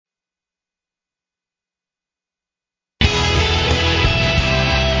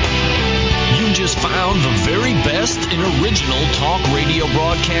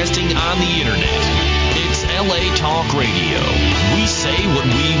Talk Radio. We say what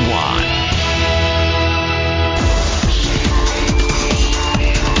we want.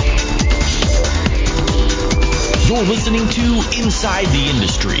 You're listening to Inside the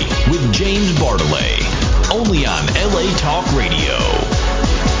Industry with James Bartolet, only on LA Talk Radio.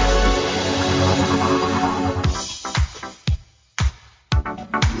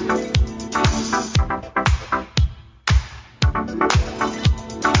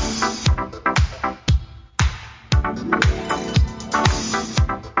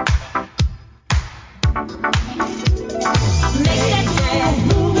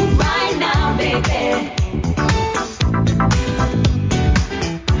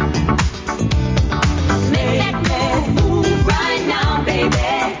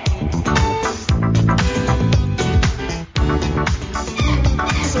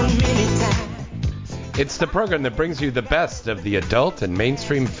 It's the program that brings you the best of the adult and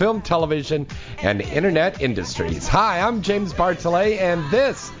mainstream film, television, and internet industries. Hi, I'm James Bartolet, and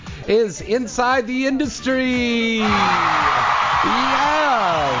this is Inside the Industry. Yes.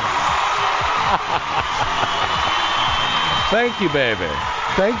 Thank you, baby.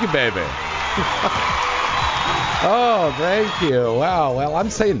 Thank you, baby. Oh, thank you. Wow. Well, I'm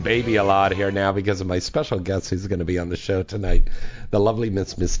saying baby a lot here now because of my special guest who's going to be on the show tonight, the lovely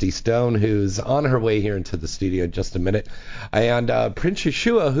Miss Misty Stone, who's on her way here into the studio in just a minute, and Prince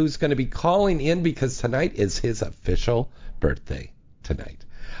Yeshua, who's going to be calling in because tonight is his official birthday tonight.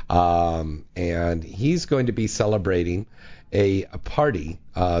 And he's going to be celebrating a party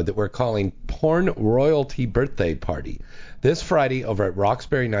that we're calling Porn Royalty Birthday Party this Friday over at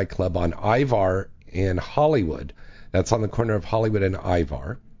Roxbury Nightclub on Ivar in Hollywood. That's on the corner of Hollywood and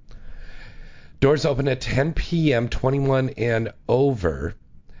Ivar. Doors open at 10 p.m., 21 and over.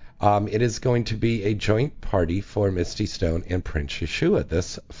 It is going to be a joint party for Misty Stone and Prince Yeshua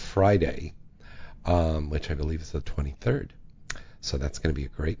this Friday, which I believe is the 23rd. So that's going to be a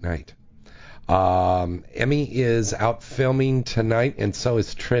great night. Emmy is out filming tonight, and so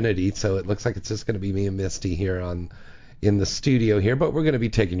is Trinity. So it looks like it's just going to be me and Misty here in the studio here, but we're going to be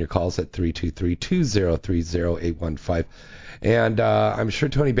taking your calls at 323-203-0815. And I'm sure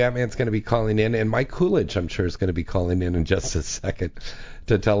Tony Batman's going to be calling in, and Mike Coolidge, I'm sure, is going to be calling in just a second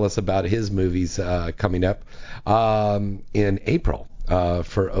to tell us about his movies coming up in April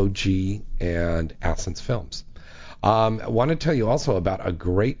for OG and Assens Films. I want to tell you also about a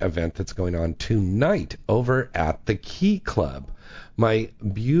great event that's going on tonight over at the Key Club. My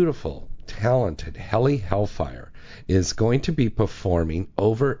beautiful, talented Helly Hellfire is going to be performing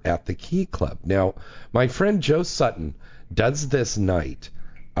over at the Key Club. Now, my friend Joe Sutton does this night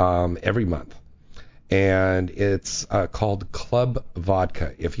every month, and it's called Club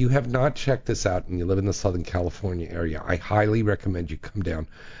Vodka. If you have not checked this out and you live in the Southern California area, I highly recommend you come down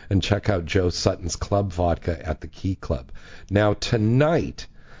and check out Joe Sutton's Club Vodka at the Key Club. Now, tonight,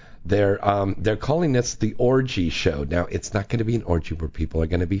 they're calling this the Orgy Show. Now, it's not going to be an orgy where people are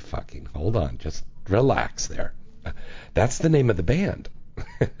going to be fucking. Hold on, just relax there. That's the name of the band.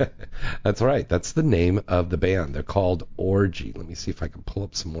 That's right. That's the name of the band. They're called Orgy. Let me see if I can pull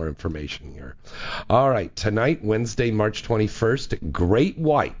up some more information here. All right. Tonight, Wednesday, March 21st, Great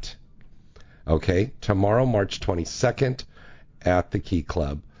White. Okay. Tomorrow, March 22nd at the Key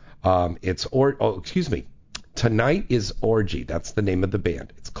Club. Tonight is Orgy. That's the name of the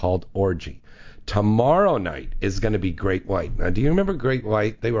band. It's called Orgy. Tomorrow night is going to be Great White. Now, do you remember Great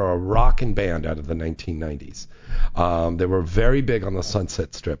White? They were a rockin' band out of the 1990s. They were very big on the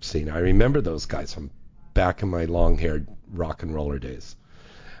Sunset Strip scene. I remember those guys from back in my long-haired rock and roller days.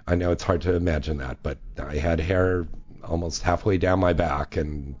 I know it's hard to imagine that, but I had hair almost halfway down my back,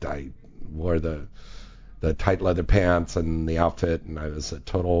 and I wore the tight leather pants and the outfit, and I was a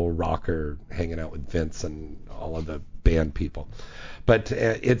total rocker hanging out with Vince and all of the band people. But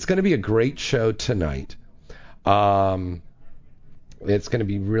it's going to be a great show tonight. It's going to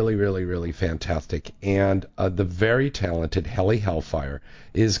be really, really, really fantastic. And the very talented Helly Hellfire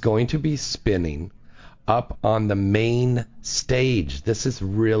is going to be spinning up on the main stage. This is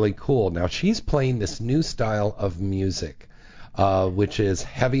really cool. Now, she's playing this new style of music, which is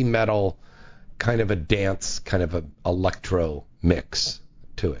heavy metal, kind of a dance, kind of a electro mix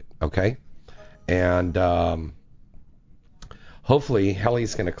to it, okay? And hopefully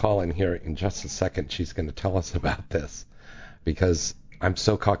Helly's going to call in here in just a second. She's going to tell us about this because I'm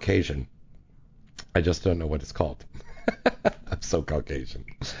so Caucasian. I just don't know what it's called. I'm so Caucasian.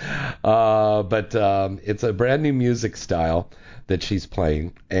 But it's a brand new music style that she's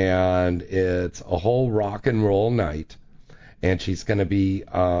playing, and it's a whole rock and roll night. And she's going to be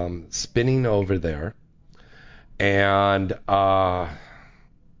spinning over there. And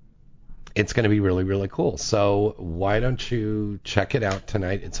it's going to be really, really cool. So why don't you check it out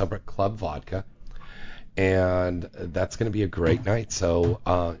tonight? It's over at Club Vodka, and that's going to be a great night. So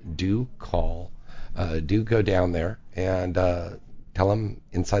do go down there and tell them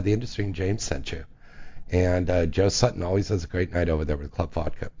Inside the Industry and James sent you. And Joe Sutton always has a great night over there with Club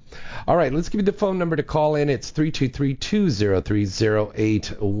Vodka. All right, let's give you the phone number to call in. It's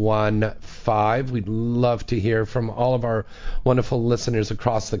 323-203-0815. We'd love to hear from all of our wonderful listeners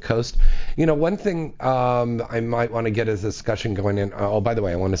across the coast. You know, one thing I might want to get a discussion going in. Oh, by the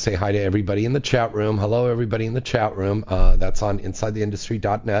way, I want to say hi to everybody in the chat room. Hello, everybody in the chat room. That's on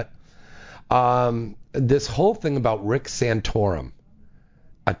InsideTheIndustry.net. This whole thing about Rick Santorum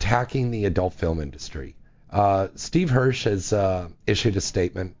attacking the adult film industry. Steve Hirsch has issued a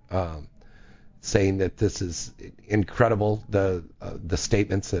statement saying that this is incredible, the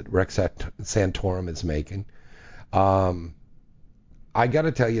statements that Rick Santorum is making. I got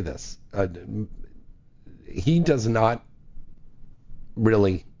to tell you this. He does not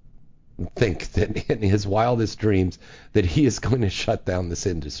really think that in his wildest dreams that he is going to shut down this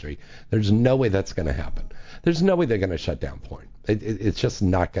industry. There's no way that's going to happen. There's no way they're going to shut down porn. It's just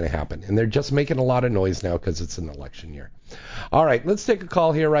not going to happen. And they're just making a lot of noise now because it's an election year. All right, let's take a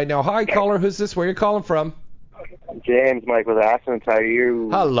call here right now. Hi, caller. Who's this? Where are you calling from? James, Mike with Athens. How are you?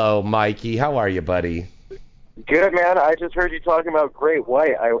 Hello, Mikey. How are you, buddy? Good, man. I just heard you talking about Great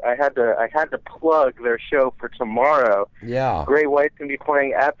White. I had to plug their show for tomorrow. Yeah. Great White's gonna be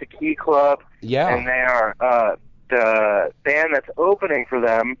playing at the Key Club. Yeah. And they are the band that's opening for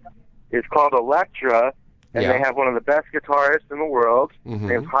them is called Elektra, and they have one of the best guitarists in the world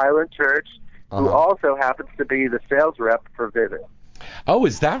named Highland Church, who also happens to be the sales rep for Vivid. Oh,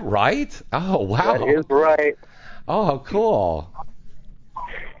 is that right? Oh, wow. That is right. Oh, cool.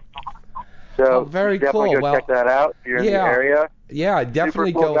 So very definitely cool. Go check that out if you're in the area. Yeah,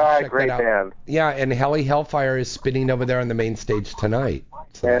 definitely Super cool go guy, check great that out. band. Yeah, and Helly Hellfire is spinning over there on the main stage tonight.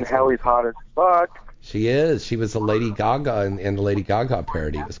 So and Helly's hot as fuck. She is. She was a Lady Gaga in the Lady Gaga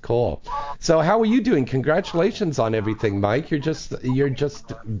parody. It was cool. So how are you doing? Congratulations on everything, Mike. You're just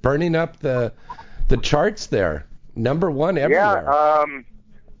burning up the charts there. Number one everywhere. Yeah,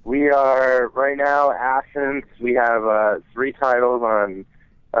 we are right now Athens. We have 3 titles on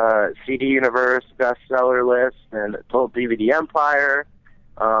CD Universe bestseller list and Adult DVD Empire.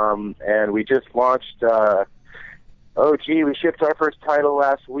 And we just launched OG. We shipped our first title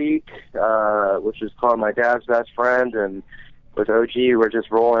last week, which is called My Dad's Best Friend. And with OG, we're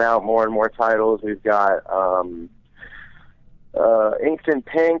just rolling out more and more titles. We've got Inked in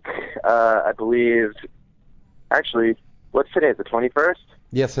Pink, I believe. Actually, what's today? The 21st?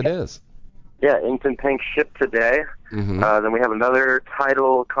 Yes, it is. Yeah, Inked in Pink shipped today. Then we have another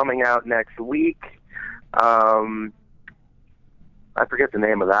title coming out next week. I forget the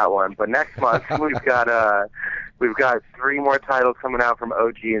name of that one, but next month we've got 3 more titles coming out from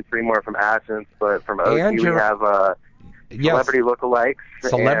OG and 3 more from Athens. But from OG we have Celebrity Lookalikes.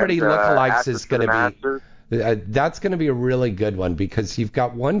 Celebrity Lookalikes is going to be. That's going to be a really good one because you've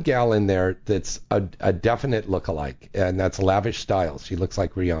got one gal in there that's a definite lookalike, and that's Lavish Style. She looks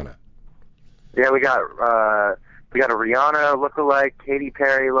like Rihanna. Yeah, we got a Rihanna lookalike, Katy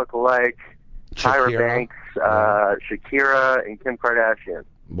Perry lookalike, Tyra Banks, Shakira, and Kim Kardashian.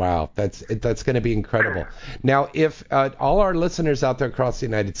 Wow, that's going to be incredible. Now, if all our listeners out there across the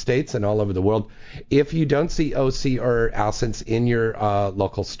United States and all over the world, if you don't see OC or Athens in your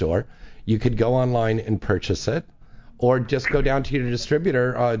local store, you could go online and purchase it, or just go down to your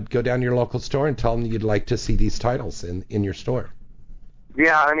distributor, go down to your local store and tell them you'd like to see these titles in your store.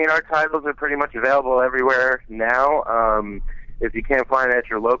 Yeah, I mean, our titles are pretty much available everywhere now. If you can't find it at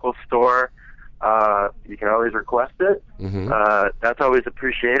your local store, you can always request it. That's always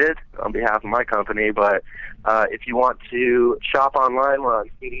appreciated on behalf of my company. But if you want to shop online, we're on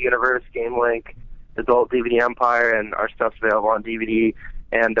CD Universe, GameLink, Adult DVD Empire, and our stuff's available on DVD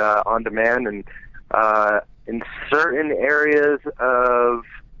and on demand. And in certain areas of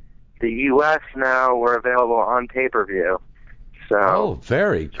the U.S. now, we're available on pay-per-view. So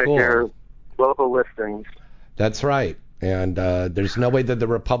very check cool. your local listings. That's right. And there's no way that the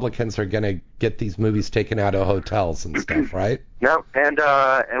Republicans are going to get these movies taken out of hotels and stuff, right? No, and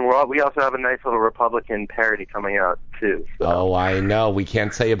we also have a nice little Republican parody coming out too. So. Oh, I know. We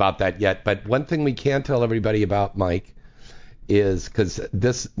can't say about that yet. But one thing we can tell everybody about, Mike, is because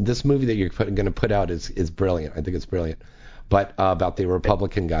this movie that you're going to put out is brilliant. I think it's brilliant. But about the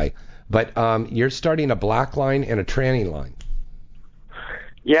Republican guy. But you're starting a black line and a tranny line.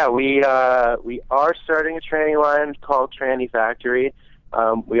 Yeah, we are starting a tranny line called Tranny Factory.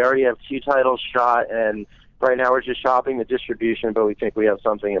 We already have 2 titles shot, and right now we're just shopping the distribution, but we think we have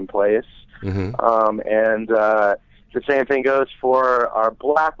something in place. And the same thing goes for our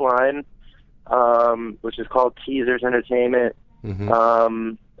black line, which is called Teasers Entertainment.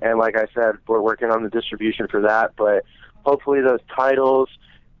 And like I said, we're working on the distribution for that, but hopefully those titles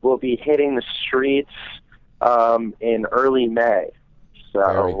will be hitting the streets in early May.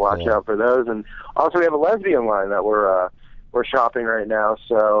 So watch out for those. And also we have a lesbian line that we're shopping right now.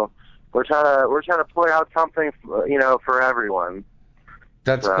 So we're trying to put out something, for everyone.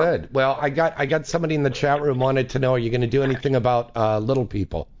 That's good. Well, I got somebody in the chat room wanted to know, are you going to do anything about little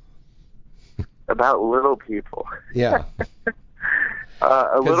people? About little people? Yeah.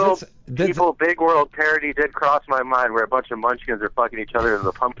 Little People Big World parody did cross my mind, where a bunch of munchkins are fucking each other in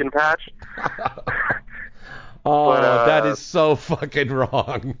the pumpkin patch. But, that is so fucking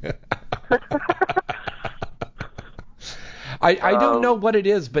wrong. I don't know what it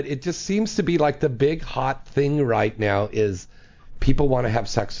is, but it just seems to be like the big hot thing right now is people want to have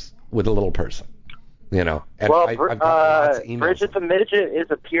sex with a little person. And well, I've got lots of emails. Bridget the Midget is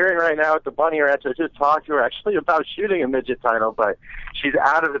appearing right now at the Bunny Ranch. I just talked to her actually about shooting a midget title, but she's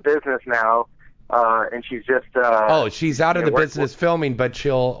out of the business now, and she's just... she's out of the business filming, but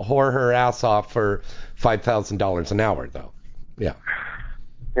she'll whore her ass off for $5,000 an hour, though. Yeah.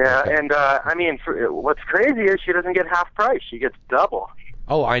 Yeah, okay. And, what's crazy is she doesn't get half price. She gets double.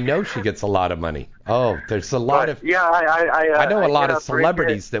 Oh, I know she gets a lot of money. Oh, there's a lot of... Yeah, I know a lot of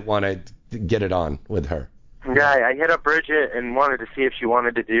celebrities that want to get it on with her. Yeah, I hit up Bridget and wanted to see if she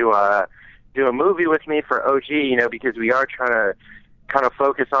wanted to do a movie with me for OG, because we are trying to kind of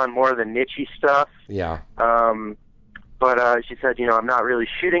focus on more of the niche stuff. Yeah. But she said, I'm not really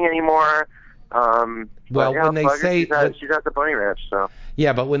shooting anymore. When they say... She's at the Bunny Ranch, so...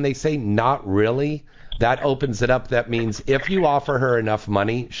 Yeah, but when they say not really, that opens it up. That means if you offer her enough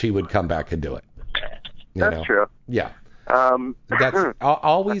money, she would come back and do it. That's true. Yeah. That's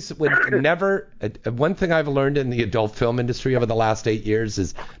always never. One thing I've learned in the adult film industry over the last 8 years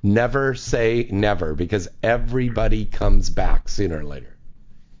is never say never, because everybody comes back sooner or later.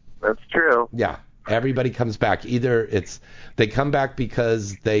 That's true. Yeah, everybody comes back. Either they come back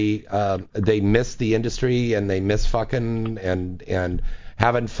because they miss the industry and they miss fucking and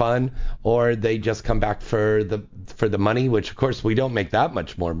having fun, or they just come back for the money, which of course we don't make that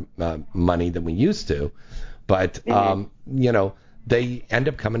much more money than we used to. But, they end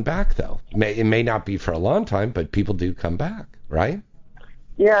up coming back, though. It may not be for a long time, but people do come back, right?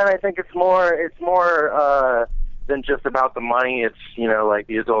 Yeah, and I think it's more than just about the money. It's, like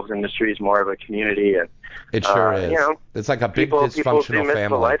the adult industry is more of a community. And it sure is. It's like a big dysfunctional people do miss family.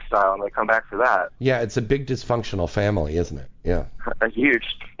 The lifestyle, and they come back for that. Yeah, it's a big dysfunctional family, isn't it? Yeah. A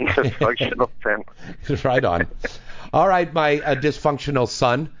huge dysfunctional family. Right on. All right, my dysfunctional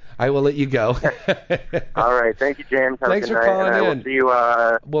son. I will let you go. All right. Thank you, James. Thanks for calling in. We'll see you,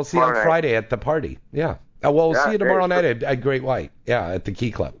 we'll see you on Friday at the party. Yeah. We'll see you tomorrow night at Great White. Yeah, at the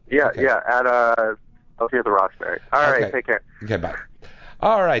Key Club. Yeah, okay. Yeah. I'll see you at the Roxbury. All right. Take care. Okay, bye.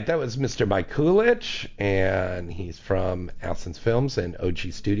 All right. That was Mr. Mike Coolidge, and he's from Athens Films and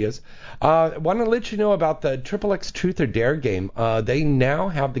OG Studios. Want to let you know about the XXX Truth or Dare game. They now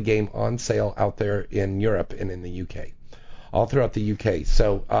have the game on sale out there in Europe and in the UK. All throughout the UK.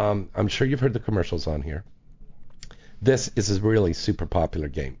 So I'm sure you've heard the commercials on here. This is a really super popular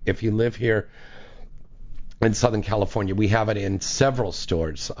game. If you live here in Southern California, we have it in several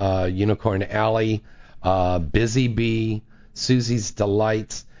stores. Unicorn Alley, Busy Bee, Susie's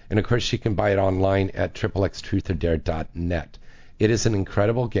Delights, and of course you can buy it online at xxxtruthordare.net. It is an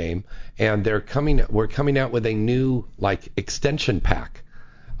incredible game, and we're coming out with a new extension pack.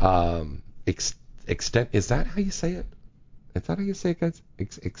 Is that how you say it? Is that how you say it, guys?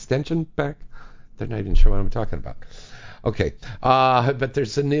 Extension pack? They're not even sure what I'm talking about. Okay. But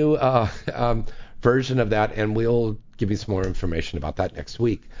there's a new version of that, and we'll give you some more information about that next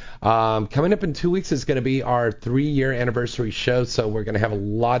week. Coming up in 2 weeks is going to be our 3-year anniversary show, so we're going to have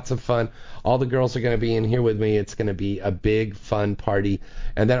lots of fun. All the girls are going to be in here with me. It's going to be a big, fun party.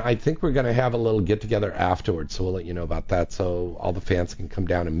 And then I think we're going to have a little get-together afterwards, so we'll let you know about that so all the fans can come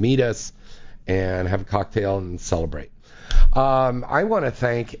down and meet us and have a cocktail and celebrate. I want to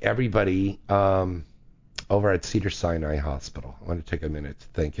thank everybody over at Cedars-Sinai Hospital. I want to take a minute to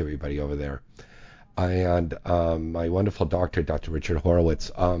thank everybody over there. And my wonderful doctor, Dr. Richard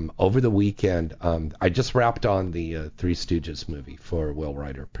Horowitz. Over the weekend, I just wrapped on the Three Stooges movie for Will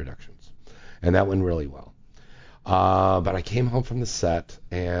Ryder Productions, and that went really well. But I came home from the set,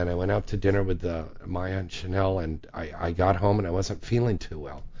 and I went out to dinner with Maya and Chanel, and I got home, and I wasn't feeling too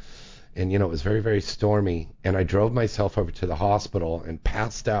well. And, it was very, very stormy, and I drove myself over to the hospital and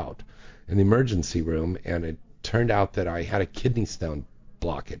passed out in the emergency room, and it turned out that I had a kidney stone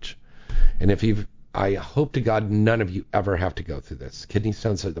blockage. And I hope to God none of you ever have to go through this. Kidney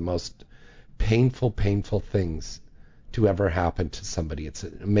stones are the most painful things to ever happen to somebody. It's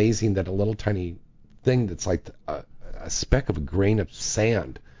amazing that a little tiny thing that's like a speck of a grain of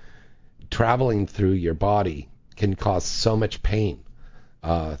sand traveling through your body can cause so much pain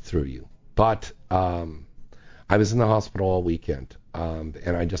through you. But I was in the hospital all weekend,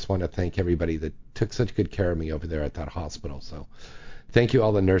 and I just want to thank everybody that took such good care of me over there at that hospital. So thank you,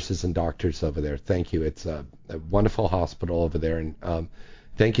 all the nurses and doctors over there. Thank you. It's a wonderful hospital over there. And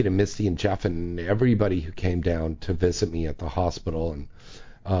thank you to Misty and Jeff and everybody who came down to visit me at the hospital and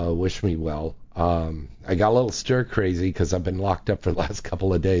wish me well. I got a little stir crazy because I've been locked up for the last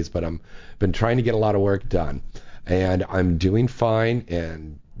couple of days, but I've been trying to get a lot of work done. And I'm doing fine,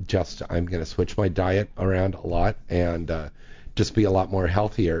 and I'm going to switch my diet around a lot and just be a lot more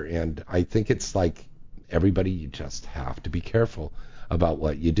healthier. And I think it's like everybody, you just have to be careful about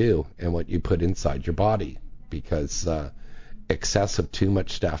what you do and what you put inside your body, because excess of too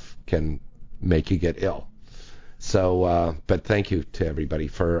much stuff can make you get ill. So, but thank you to everybody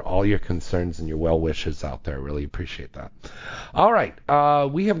for all your concerns and your well wishes out there. I really appreciate that. All right.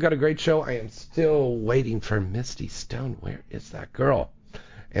 We have got a great show. I am still waiting for Misty Stone. Where is that girl?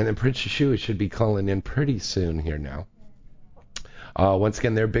 And then Prince Yeshua should be calling in pretty soon here now. Once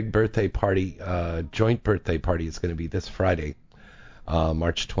again, their big birthday party, joint birthday party, is going to be this Friday,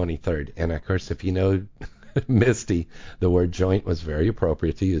 March 23rd. And of course, if you know Misty, the word joint was very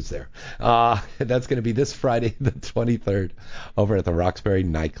appropriate to use there. That's going to be this Friday, the 23rd, over at the Roxbury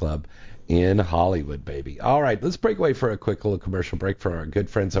Nightclub in Hollywood, baby. All right, let's break away for a quick little commercial break for our good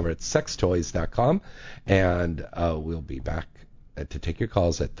friends over at sextoys.com, and we'll be back to take your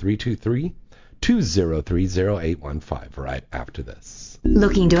calls at 323-203-0815 right after this.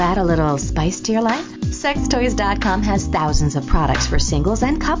 Looking to add a little spice to your life? Sextoys.com has thousands of products for singles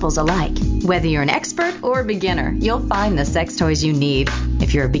and couples alike. Whether you're an expert or a beginner, you'll find the sex toys you need.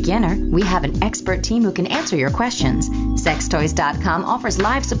 If you're a beginner, we have an expert team who can answer your questions. Sextoys.com offers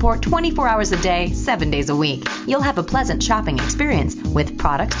live support 24 hours a day, 7 days a week. You'll have a pleasant shopping experience with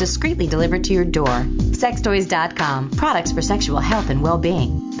products discreetly delivered to your door. Sextoys.com, products for sexual health and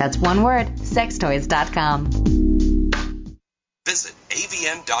well-being. That's one word, sextoys.com. Visit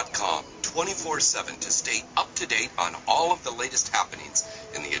avn.com 24/7 to stay up to date on all of the latest happenings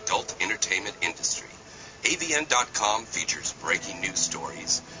in the adult entertainment industry. avn.com features breaking news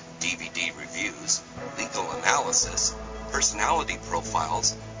stories, DVD reviews, legal analysis, personality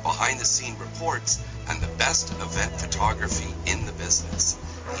profiles, behind-the-scene reports, and the best event photography in the business.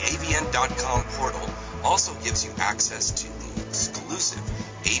 The avn.com portal also gives you access to the exclusive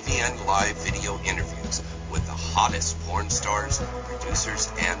AVN Live video interviews with the hottest porn stars, producers,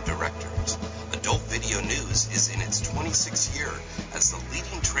 and directors. Adult Video News is in its 26th year as the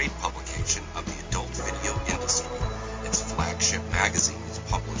leading trade publication of the adult video industry. Its flagship magazine is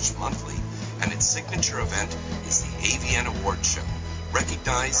published monthly, and its signature event is the AVN Award Show,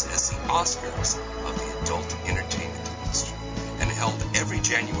 recognized as the Oscars of the adult entertainment industry, and held every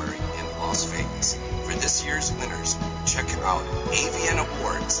January in Las Vegas. For this year's winners, check out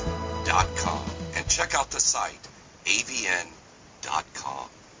avnawards.com. and check out the site avn.com.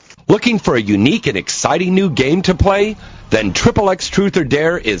 Looking for a unique and exciting new game to play? Then XXX Truth or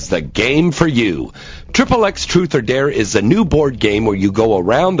Dare is the game for you. XXX Truth or Dare is a new board game where you go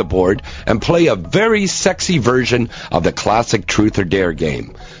around the board and play a very sexy version of the classic Truth or Dare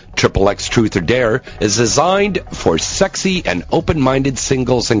game. XXX Truth or Dare is designed for sexy and open-minded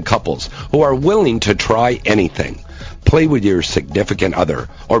singles and couples who are willing to try anything. Play with your significant other,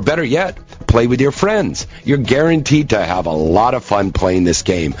 or better yet, play with your friends. You're guaranteed to have a lot of fun playing this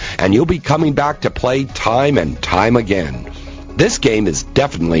game, and you'll be coming back to play time and time again. This game is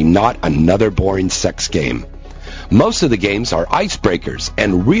definitely not another boring sex game. Most of the games are icebreakers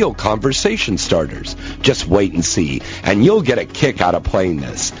and real conversation starters. Just wait and see, and you'll get a kick out of playing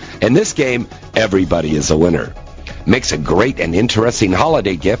this. In this game, everybody is a winner. Makes a great and interesting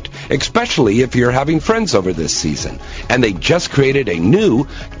holiday gift, especially if you're having friends over this season. And they just created a new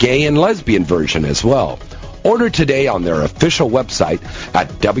gay and lesbian version as well. Order today on their official website at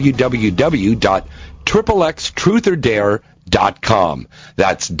www.xxxtruthordare.com.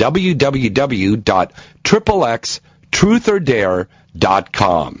 That's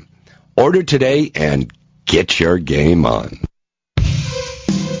www.xxxtruthordare.com. Order today and get your game on.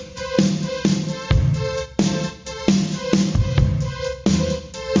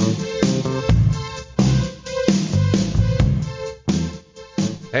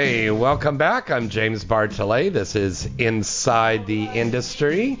 Hey, welcome back. I'm James Bartolet. This is Inside the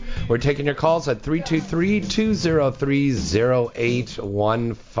Industry. We're taking your calls at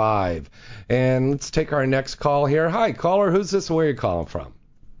 323-203-0815. And let's take our next call here. Hi, caller. Who's this? Where are you calling from?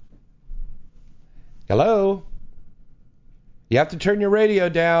 Hello? You have to turn your radio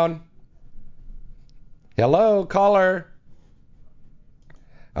down. Hello, caller.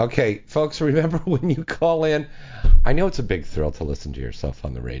 Okay, folks, remember when you call in, I know it's a big thrill to listen to yourself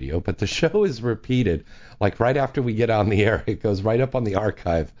on the radio, but the show is repeated, like right after we get on the air. It goes right up on the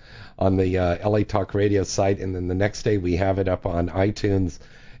archive on the LA Talk Radio site, and then the next day we have it up on iTunes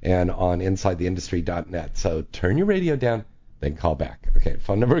and on InsideTheIndustry.net. So turn your radio down, then call back. Okay,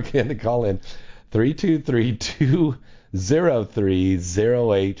 phone number again to call in,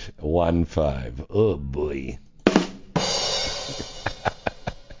 323-203-0815. Oh, boy.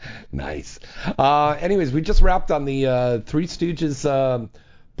 Nice. Anyways, we just wrapped on the Three Stooges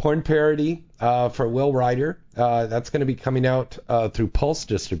porn parody for Will Ryder. That's going to be coming out through Pulse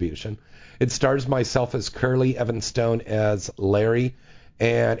Distribution. It stars myself as Curly, Evan Stone as Larry,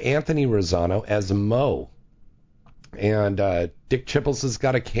 and Anthony Rosano as Mo. And Dick Chipples has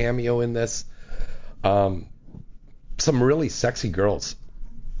got a cameo in this. Some really sexy girls.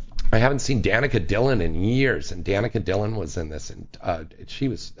 I haven't seen Danica Dillon in years, and Danica Dillon was in this, and she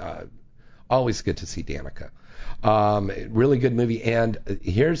was always good to see Danica. Really good movie, and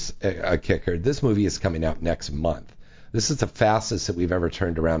here's a kicker. This movie is coming out next month. This is the fastest that we've ever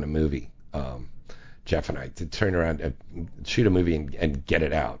turned around a movie, Jeff and I, to turn around, shoot a movie and get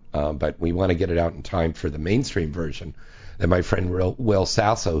it out. But we want to get it out in time for the mainstream version that my friend Will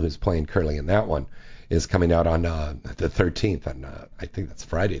Sasso, who's playing Curly in that one, is coming out on the 13th, and I think that's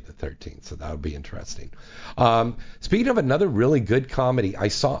Friday the 13th, so that'll be interesting. Speaking of another really good comedy, I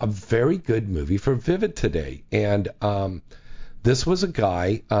saw a very good movie for Vivid today, and this was a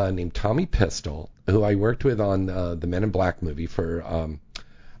guy named Tommy Pistol, who I worked with on the Men in Black movie for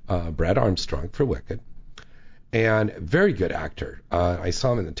Brad Armstrong for Wicked, and very good actor. I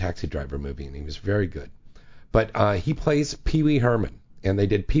saw him in the Taxi Driver movie, and he was very good. But he plays Pee Wee Herman, and they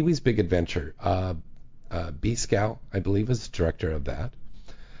did Pee Wee's Big Adventure. B. Scow, I believe, is the director of that.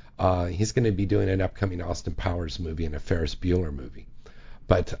 He's going to be doing an upcoming Austin Powers movie and a Ferris Bueller movie.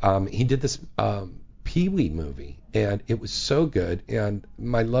 But he did this Pee Wee movie, and it was so good. And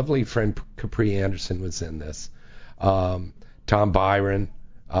my lovely friend Capri Anderson was in this. Tom Byron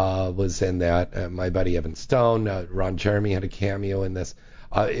was in that. My buddy Evan Stone, Ron Jeremy had a cameo in this.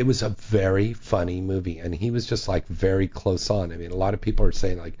 It was a very funny movie, and he was just like very close on. I mean, a lot of people are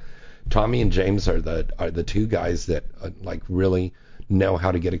saying like, Tommy and James are the two guys that like really know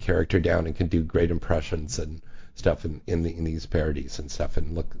how to get a character down and can do great impressions and stuff in these parodies and stuff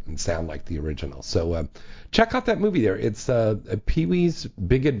and look and sound like the original. So check out that movie there. It's Pee Wee's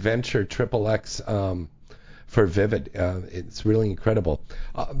Big Adventure XXX for Vivid. It's really incredible.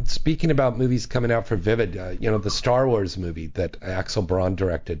 Speaking about movies coming out for Vivid, the Star Wars movie that Axel Braun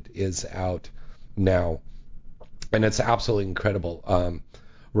directed is out now, and it's absolutely incredible.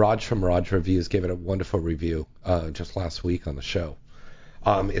 Raj from Raj Reviews gave it a wonderful review just last week on the show.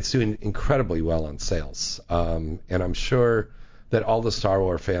 It's doing incredibly well on sales, and I'm sure that all the Star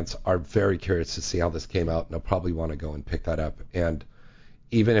Wars fans are very curious to see how this came out, and they'll probably want to go and pick that up. And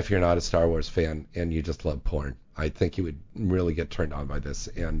even if you're not a Star Wars fan and you just love porn, I think you would really get turned on by this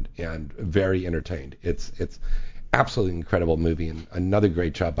and very entertained. It's absolutely incredible movie, and another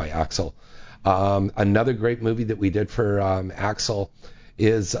great job by Axel. Another great movie that we did for Axel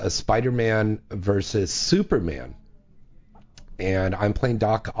is Spider-Man versus Superman, and I'm playing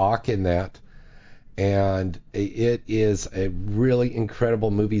Doc Ock in that, and it is a really incredible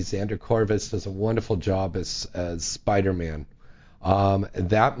movie. Xander Corvus does a wonderful job as Spider-Man.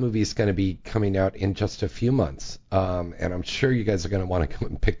 That movie is going to be coming out in just a few months, and I'm sure you guys are going to want to come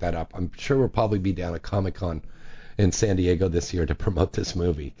and pick that up. I'm sure we'll probably be down at Comic-Con in San Diego this year to promote this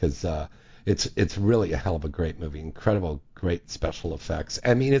movie, because it's really a hell of a great movie. Incredible, great special effects.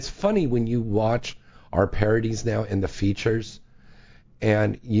 I mean, it's funny when you watch our parodies now in the features,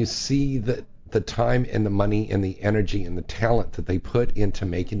 and you see the time and the money and the energy and the talent that they put into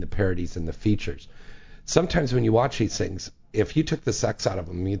making the parodies and the features. Sometimes when you watch these things, if you took the sex out of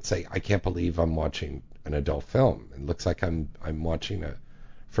them, you'd say, I can't believe I'm watching an adult film. It looks like I'm watching a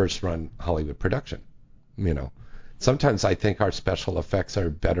first-run Hollywood production. Sometimes I think our special effects are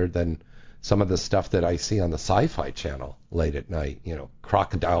better than some of the stuff that I see on the Sci-Fi Channel late at night,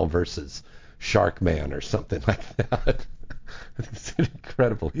 Crocodile versus Shark Man or something like that. It's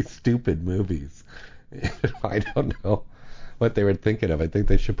incredibly stupid movies. I don't know what they were thinking of. I think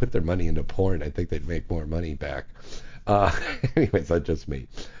they should put their money into porn. I think they'd make more money back. Anyways, that's just me.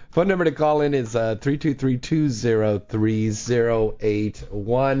 Phone number to call in is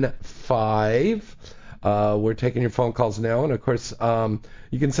 323-203-0815. We're taking your phone calls now, and of course,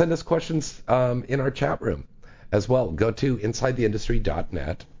 you can send us questions in our chat room as well. Go to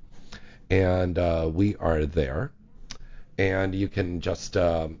InsideTheIndustry.net, and we are there. And you can just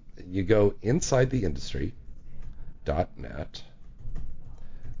you go InsideTheIndustry.net.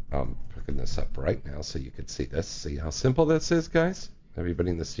 I'm picking this up right now so you can see this. See how simple this is, guys? Everybody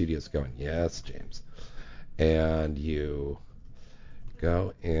in the studio is going, yes, James. And you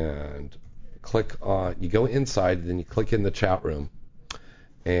go and click on, you go inside, then you click in the chat room,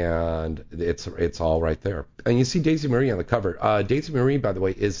 and it's all right there. And you see Daisy Marie on the cover. Daisy Marie, by the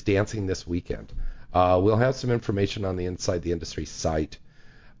way, is dancing this weekend. We'll have some information on the Inside the Industry site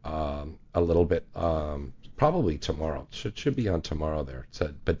a little bit, probably tomorrow. Should be on tomorrow there.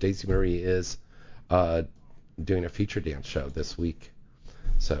 So, but Daisy Marie is doing a feature dance show this week.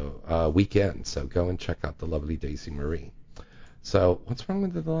 So weekend. So go and check out the lovely Daisy Marie. So what's wrong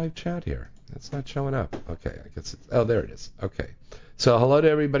with the live chat here? It's not showing up. Okay, I guess it's, oh, there it is. Okay. So hello to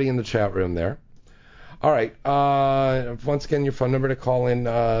everybody in the chat room there. All right. Once again, your phone number to call in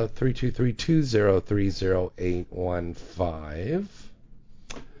 323-203-0815.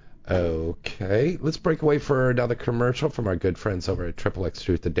 Okay. Let's break away for another commercial from our good friends over at XXX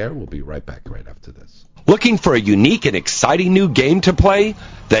Truth or Dare. We'll be right back right after this. Looking for a unique and exciting new game to play?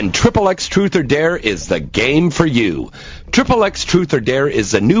 Then XXX Truth or Dare is the game for you. XXX Truth or Dare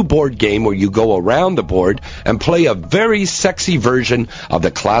is a new board game where you go around the board and play a very sexy version of the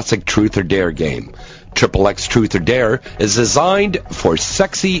classic Truth or Dare game. XXX Truth or Dare is designed for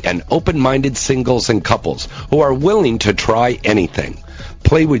sexy and open-minded singles and couples who are willing to try anything.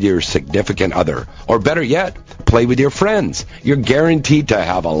 Play with your significant other, or better yet, play with your friends. You're guaranteed to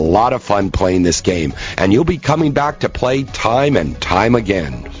have a lot of fun playing this game, and you'll be coming back to play time and time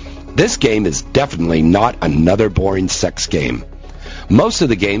again. This game is definitely not another boring sex game. Most of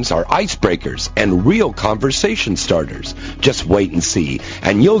the games are icebreakers and real conversation starters. Just wait and see,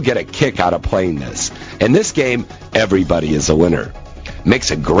 and you'll get a kick out of playing this. In this game, everybody is a winner.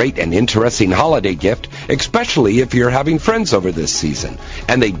 Makes a great and interesting holiday gift, especially if you're having friends over this season.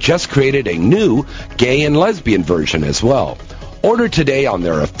 And they just created a new gay and lesbian version as well. Order today on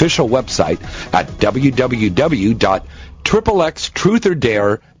their official website at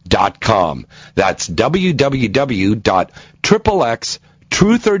www.xxxtruthordare.com. That's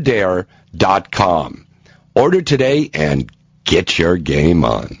www.xxxtruthordare.com. Order today and get your game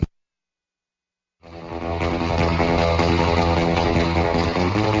on.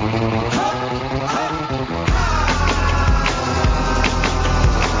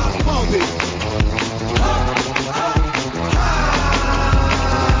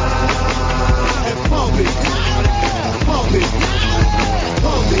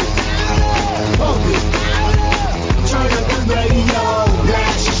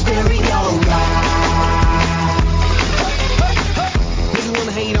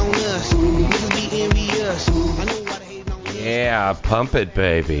 Yeah, pump it,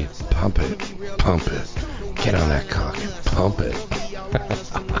 baby. Pump it. Pump it. Get on that cock and pump it.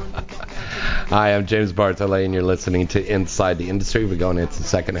 Hi, I'm James Bartolet, and you're listening to Inside the Industry. We're going into the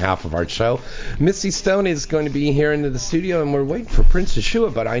second half of our show. Misty Stone is going to be here into the studio, and we're waiting for Prince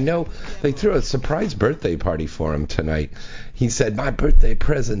Yeshua, but I know they threw a surprise birthday party for him tonight. He said, my birthday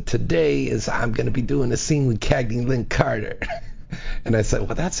present today is I'm going to be doing a scene with Cagney Lynn Carter. And I said,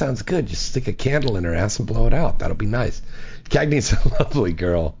 well, that sounds good. Just stick a candle in her ass and blow it out. That'll be nice. Cagney's a lovely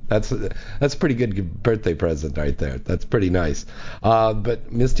girl. That's a pretty good birthday present right there. That's pretty nice.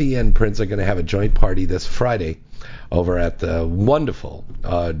 But Misty and Prince are going to have a joint party this Friday over at the wonderful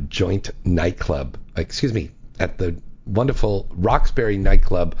joint nightclub. At the wonderful Roxbury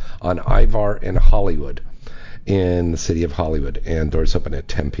nightclub on Ivar and Hollywood in the city of Hollywood. And doors open at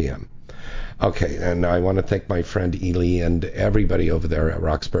 10 p.m. Okay, and I want to thank my friend Ely and everybody over there at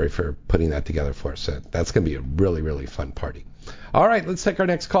Roxbury for putting that together for us. That's going to be a really, really fun party. All right, let's take our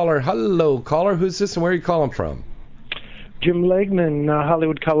next caller. Hello, caller. Who's this and where are you calling from? Jim Legman,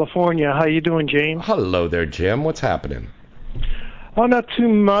 Hollywood, California. How you doing, James? Hello there, Jim. What's happening? Oh, not too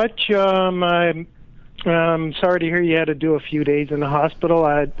much. I'm sorry to hear you had to do a few days in the hospital.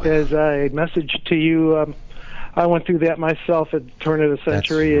 As I messaged to you, I went through that myself at the turn of the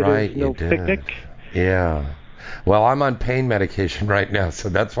century. That's right, it is no picnic. Yeah. Well, I'm on pain medication right now, so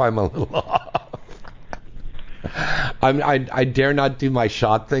that's why I'm a little off. I dare not do my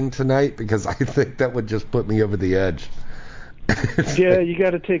shot thing tonight because I think that would just put me over the edge. Yeah, you got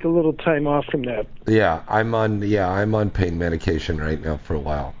to take a little time off from that. Yeah, I'm on pain medication right now for a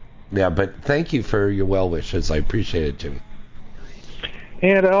while. Yeah, but thank you for your well wishes. I appreciate it, Jim.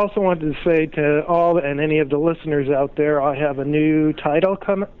 And I also wanted to say to all and any of the listeners out there, I have a new title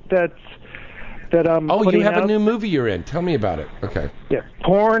that I'm Oh, putting you have out. a new movie you're in. Tell me about it. Okay. Yeah,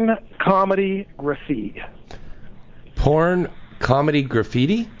 Porn Comedy Graffiti. Porn Comedy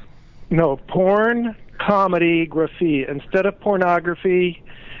Graffiti? No, Porn Comedy Graffiti. Instead of pornography,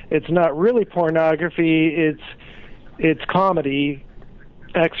 it's not really pornography. It's comedy,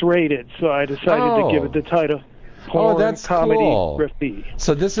 X-rated. So I decided to give it the title Porn that's Comedy cool. Graffiti.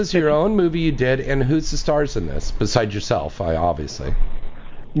 So this is your own movie you did, and who's the stars in this besides yourself? Obviously.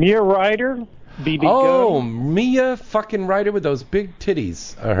 Mia Ryder, BB Oh, Gunn. Mia fucking Ryder with those big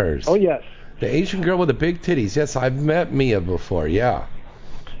titties are hers. Oh yes. The Asian girl with the big titties. Yes, I've met Mia before. Yeah.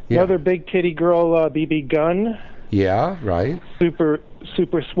 Another big titty girl, BB Gunn. Yeah, right. Super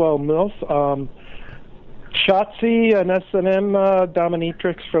swell MILF. Shotzi, an S&M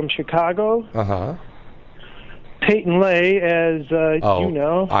dominatrix from Chicago. Uh-huh. Peyton Lay, as you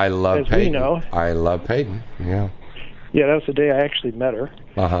know. I love as Peyton. we know. I love Peyton. Yeah. Yeah, that was the day I actually met her.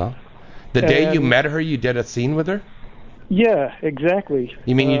 Uh-huh. The day you And- met her, you did a scene with her? Yeah, exactly.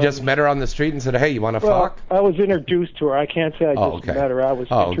 You mean you just met her on the street and said, hey, you want to Well, fuck? I was introduced to her. I can't say I just met her. I was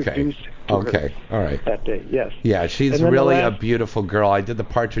introduced to her All right. that day, yes. Yeah, she's And then really the a last- beautiful girl. I did the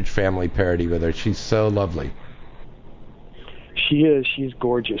Partridge Family parody with her. She's so lovely. She is. She's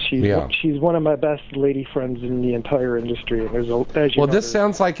gorgeous. She's one of my best lady friends in the entire industry. And This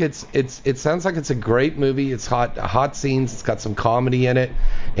sounds like it sounds like it's a great movie. It's hot scenes. It's got some comedy in it.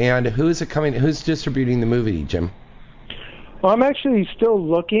 And who's distributing the movie, Jim? Well, I'm actually still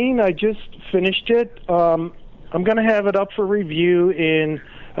looking. I just finished it. I'm going to have it up for review in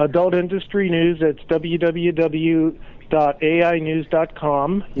Adult Industry News. That's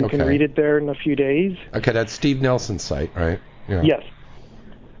www.ainews.com. You can read it there in a few days. Okay, that's Steve Nelson's site, right? Yeah. Yes.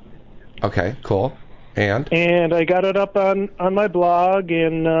 Okay, cool. And I got it up on my blog,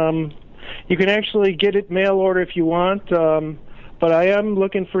 and you can actually get it mail order if you want. But I am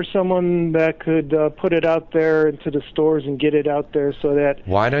looking for someone that could put it out there into the stores and get it out there so that...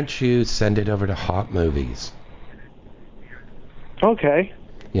 Why don't you send it over to Hot Movies? Okay.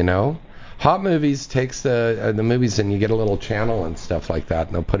 You know? Hot Movies takes the movies and you get a little channel and stuff like that,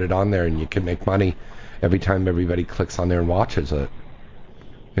 and they'll put it on there, and you can make money every time everybody clicks on there and watches it.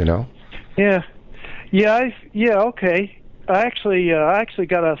 You know? Yeah. Okay. I actually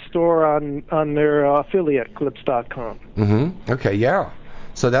got a store on their affiliate, Clips.com. Mm-hmm. Okay, yeah.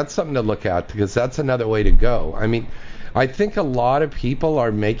 So that's something to look at, because that's another way to go. I mean, I think a lot of people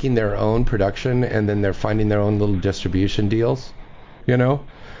are making their own production, and then they're finding their own little distribution deals, you know?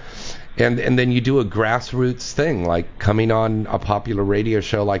 And then you do a grassroots thing, like coming on a popular radio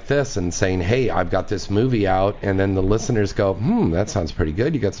show like this and saying, hey, I've got this movie out, and then the listeners go, that sounds pretty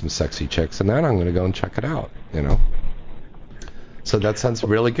good. You got some sexy chicks in that. I'm going to go and check it out, you know? So that sounds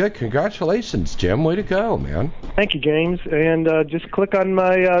really good. Congratulations, Jim. Way to go, man. Thank you, James. And just click on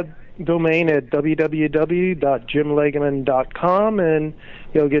my domain at www.jimlegaman.com, and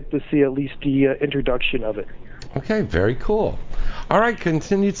you'll get to see at least the introduction of it. Okay, very cool. All right,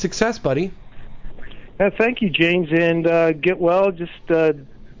 continued success, buddy. Thank you, James, and get well. Just do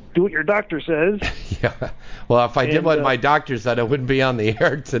what your doctor says. Yeah. Well, if I did what my doctor said, I wouldn't be on the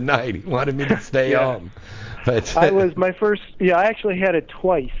air tonight. He wanted me to stay home. But I actually had it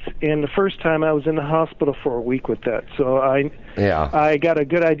twice, and the first time I was in the hospital for a week with that. So I got a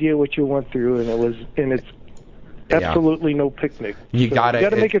good idea what you went through, and it's absolutely no picnic. You got to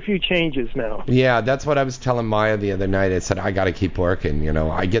make a few changes now. Yeah, that's what I was telling Maya the other night. I said, I got to keep working. You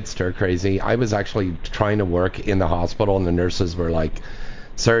know, I get stir crazy. I was actually trying to work in the hospital, and the nurses were like,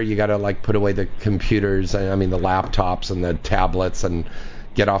 sir, you got to like put away the computers, the laptops and the tablets, and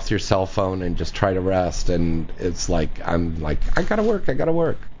get off your cell phone and just try to rest. And it's like, I'm like, I got to work.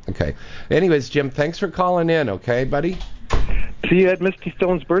 Okay. Anyways, Jim, thanks for calling in. Okay, buddy? See you at Misty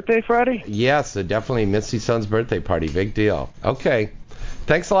Stone's birthday Friday? Yes, definitely Misty Stone's birthday party. Big deal. Okay.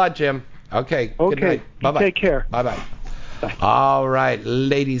 Thanks a lot, Jim. Okay. Good night. Bye-bye. Take care. Bye-bye. Bye. All right,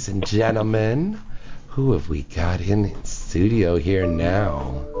 ladies and gentlemen, who have we got in the studio here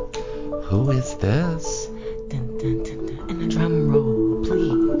now? Who is this? Dun, dun, dun, dun. And a drum roll,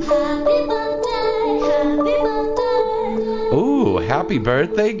 please. Happy birthday. Ooh, happy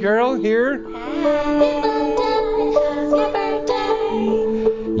birthday, girl here? Happy birthday.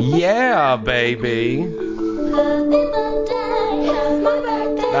 Yeah, baby. Happy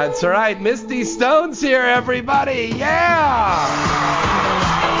birthday. That's right. Misty Stone's here, everybody. Yeah!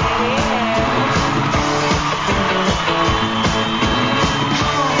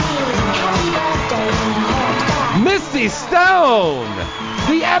 Misty Stone,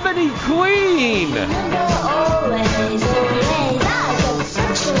 the Ebony Queen.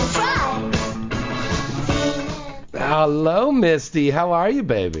 Hello, Misty. How are you,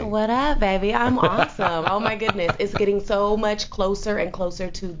 baby? What up, baby? I'm awesome. Oh my goodness. It's getting so much closer and closer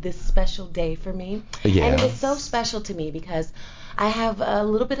to this special day for me. Yeah. And it's so special to me because I have a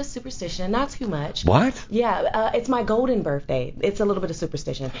little bit of superstition, not too much. What? Yeah, it's my golden birthday. It's a little bit of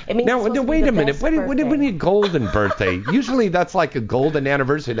superstition. It means Now, it's supposed to be wait the a minute. best What do birthday. you mean golden birthday? Usually that's like a golden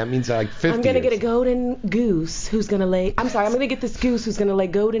anniversary. That means like 50 I'm gonna years. get a golden goose who's gonna lay. I'm sorry, I'm gonna get this goose who's gonna lay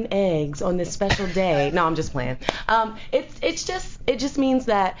golden eggs on this special day. No, I'm just playing. It just means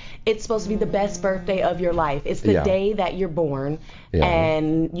that it's supposed to be the best birthday of your life. It's the Yeah. day that you're born, Yeah.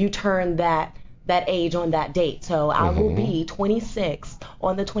 and you turn that age on that date. So I will be 26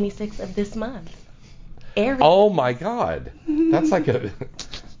 on the 26th of this month. Aries. Oh my God. That's like a.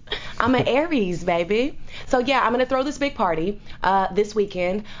 I'm an Aries, baby. So yeah, I'm gonna throw this big party this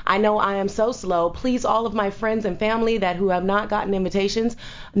weekend. I know I am so slow. Please, all of my friends and family who have not gotten invitations.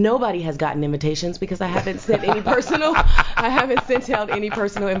 Nobody has gotten invitations because I haven't sent any personal. I haven't sent out any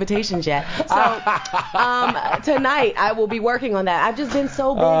personal invitations yet. So tonight I will be working on that. I've just been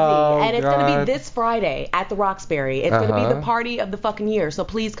so busy, and it's gonna God. be this Friday at the Roxbury. It's gonna be the party of the fucking year. So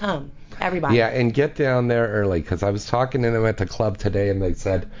please come, everybody. Yeah, and get down there early because I was talking to them at the club today, and they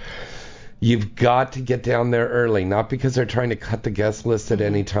said you've got to get down there early, not because they're trying to cut the guest list at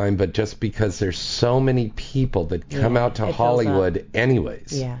any time, but just because there's so many people that come out to it fills Hollywood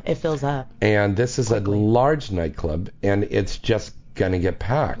anyways. Yeah, it fills up. And this is a large nightclub, and it's just going to get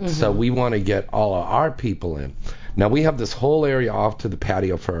packed. So we want to get all of our people in. Now, we have this whole area off to the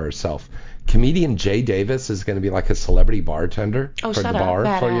patio for ourselves. Comedian Jay Davis is going to be like a celebrity bartender Oh, for shut the up,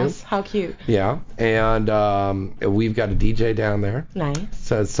 bar for you. badass. How cute. Yeah, and we've got a DJ down there. Nice.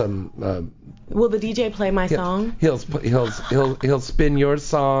 So some Will the DJ play my song? he'll spin your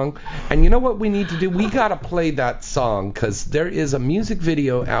song, and you know what we need to do? We gotta play that song because there is a music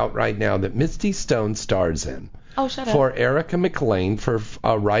video out right now that Misty Stone stars in. Oh, shut up. For Erica McLean for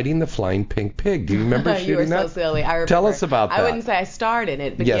riding the Flying Pink Pig. Do you remember You shooting were so that? silly. I remember. Tell us about that. I wouldn't say I starred in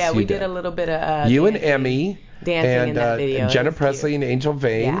it, but Yes, yeah, you we did did. a little bit of You and dancing. Emmy Dancing and in that video. It Jenna was Presley cute. and Angel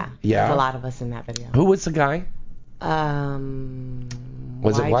Vane. Yeah. There's a lot of us in that video. Who was the guy?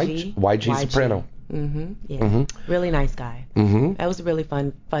 Was it YG? YG Soprano? Yeah. Really nice guy. That was a really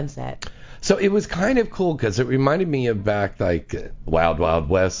fun set. So it was kind of cool because it reminded me of back like Wild Wild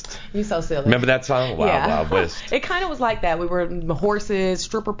West. You so silly. Remember that song? Wild Wild West. It kind of was like that. We were in the horses,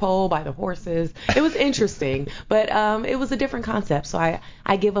 stripper pole by the horses. It was interesting, but it was a different concept. So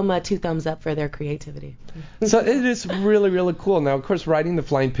I give them 2 thumbs up for their creativity. So it is really, really cool. Now, of course, Riding the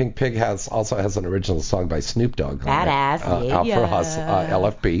Flying Pink Pig also has an original song by Snoop Dogg. Badass, Alfred Haas,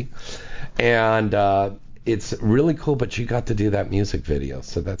 LFB. And it's really cool, but you got to do that music video,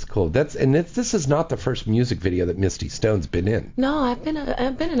 so that's cool. This is not the first music video that Misty Stone's been in. No, I've been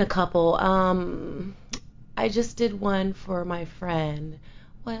in a couple. I just did one for my friend.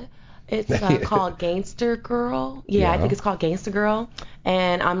 What? It's called Gangster Girl. Yeah, I think it's called Gangster Girl.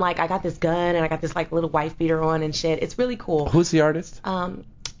 And I'm like, I got this gun and I got this like little wife beater on and shit. It's really cool. Who's the artist?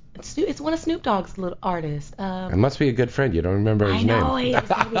 It's one of Snoop Dogg's little artists. It must be a good friend. You don't remember his I know, name. he's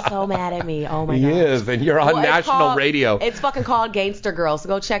gonna be so mad at me. Oh my He god. is, and you're on Well, national radio. It's fucking called Gangster Girl, so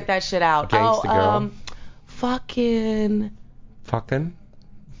go check that shit out. Gangsta Girl. Fucking.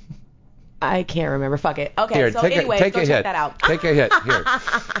 I can't remember. Fuck it. Okay, Here, so take anyway, a go hit. check that out. Take a hit.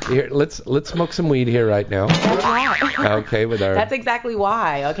 Here, let's smoke some weed here right now. That's why. Okay, with our. That's exactly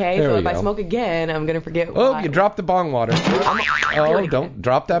why. Okay, There so we if I go. smoke again, I'm gonna forget. Oh, why. you dropped the bong water. Oh, don't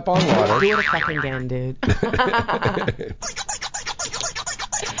drop that bong water. Do it fucking again, dude.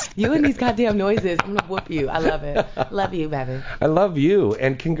 You and these goddamn noises. I'm gonna whoop you. I love it. Love you, baby. I love you,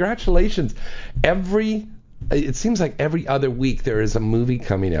 and congratulations. It seems like every other week there is a movie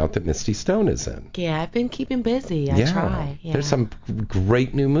coming out that Misty Stone is in. Yeah, I've been keeping busy. I try. Yeah. There's some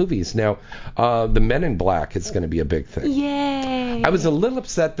great new movies. Now, the Men in Black is going to be a big thing. Yay. I was a little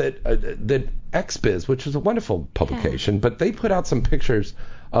upset that XBiz, which is a wonderful publication, but they put out some pictures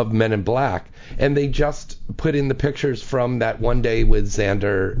of Men in Black, and they just put in the pictures from that one day with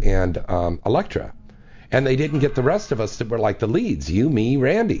Xander and Elektra. And they didn't get the rest of us that were like the leads. You, me,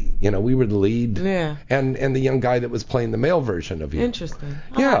 Randy. You know, we were the lead. Yeah. And the young guy that was playing the male version of you. Interesting.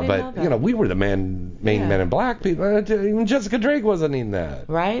 Oh, I Yeah, didn't know but that. you know, we were the main Men in Black people. Even Jessica Drake wasn't in that.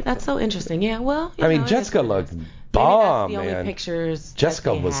 Right? That's so interesting. Yeah, well, you I mean, know, Jessica it is what it looked is. bomb, Maybe that's the man. only pictures Jessica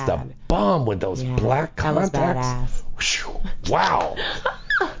that they was the had. bomb with those Yeah, black that was contacts. badass. Whew, wow.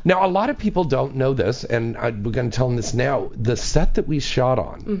 Now, a lot of people don't know this, and we're going to tell them this now. The set that we shot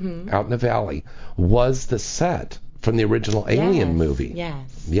on out in the valley was the set from the original Alien movie.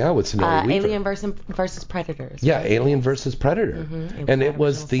 Yes. Yeah, with Sigourney Weaver. Alien versus Predators. Yeah, right? Alien versus Predator. And it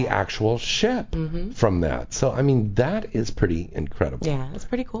was the set. actual ship from that. So, I mean, that is pretty incredible. Yeah, that's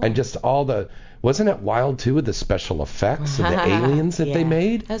pretty cool. And just all the... Wasn't it wild, too, with the special effects of the aliens that they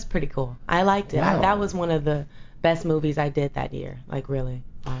made? That's pretty cool. I liked it. Wow. That was one of the best movies I did that year. Like, really,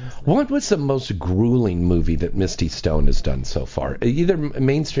 honestly. What was the most grueling movie that Misty Stone has done so far? Either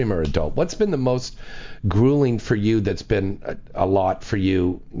mainstream or adult. What's been the most grueling for you that's been a lot for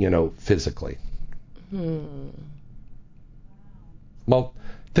you, physically? Well,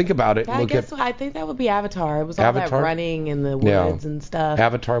 think about it. I think that would be Avatar. It was all Avatar? that running in the woods and stuff.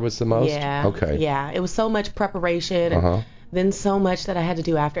 Avatar was the most? Yeah. Okay. Yeah. It was so much preparation and then so much that I had to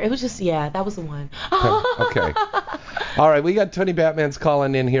do after. It was just, that was the one. Okay. All right, we got Tony Batman's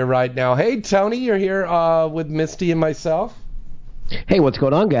calling in here right now. Hey, Tony, you're here with Misty and myself. Hey, what's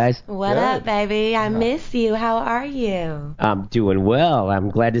going on, guys? What up, baby? I miss you. How are you? I'm doing well. I'm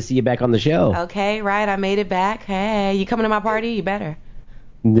glad to see you back on the show. Okay, right. I made it back. Hey, you coming to my party? You better.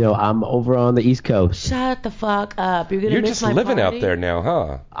 No, I'm over on the East Coast. Shut the fuck up. You're just living out there now,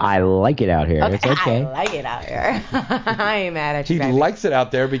 huh? I like it out here. It's okay. I like it out here. I ain't mad at you, He baby. likes it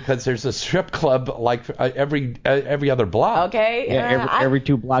out there because there's a strip club like every other block. Okay. Yeah, every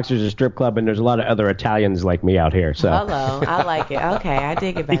 2 blocks there's a strip club, and there's a lot of other Italians like me out here. So. Hello. I like it. Okay, I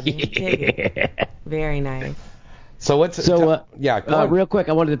dig it, baby. Dig it. Very nice. So what's go on. Real quick,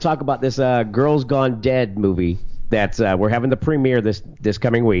 I wanted to talk about this Girls Gone Dead movie. That's we're having the premiere this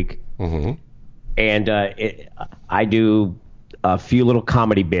coming week, and I do a few little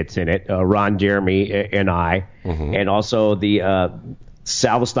comedy bits in it. Ron Jeremy and I, and also the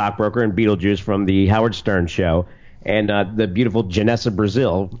Sal the Stockbroker and Beetlejuice from the Howard Stern show, and the beautiful Janessa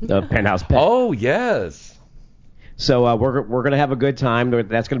Brazil, Penthouse Pet. Oh yes. So we're gonna have a good time.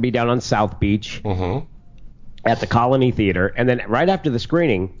 That's gonna be down on South Beach. At the Colony Theater, and then right after the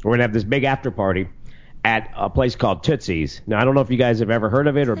screening, we're gonna have this big after party at a place called Tootsie's. Now, I don't know if you guys have ever heard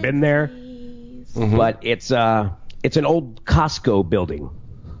of it or been there, but it's an old Costco building.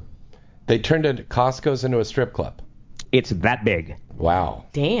 They turned Costco's into a strip club. It's that big. Wow.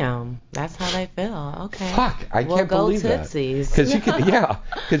 Damn, that's how they feel. Okay. Fuck, I can't believe Tootsie's. that.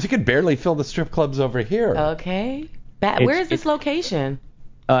 Because you could barely fill the strip clubs over here. Okay. Where is this location?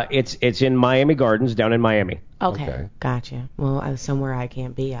 It's in Miami Gardens, down in Miami. Okay. Gotcha. Well, somewhere I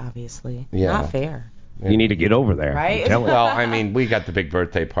can't be, obviously. Yeah. Not fair. You need to get over there. Right? Well, I mean, we got the big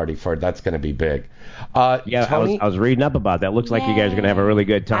birthday party for it. That's going to be big. Tony? I was reading up about that. Looks like you guys are going to have a really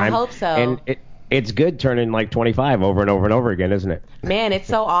good time. I hope so. And it's good turning like 25 over and over and over again, isn't it? Man, it's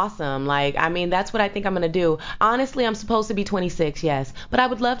so awesome. Like, I mean, that's what I think I'm going to do. Honestly, I'm supposed to be 26, yes. But I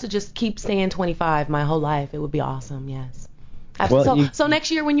would love to just keep staying 25 my whole life. It would be awesome, yes. Well, so next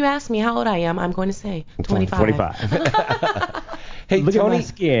year when you ask me how old I am, I'm going to say 25. 25. Hey, Look Tony, at my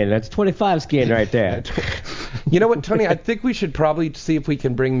skin. That's 25 skin right there. You know what, Tony? I think we should probably see if we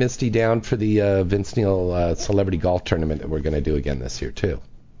can bring Misty down for the Vince Neil Celebrity Golf Tournament that we're going to do again this year, too.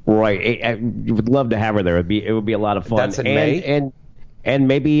 Right. I would love to have her there. It would be a lot of fun. That's in May? And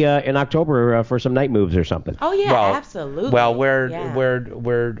maybe in October for some night moves or something. Oh yeah, absolutely. Well,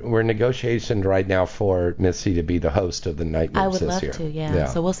 we're negotiating right now for Missy to be the host of the night moves this year. I would love to, yeah.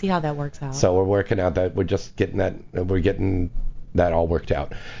 So we'll see how that works out. So we're working out that we're just getting that all worked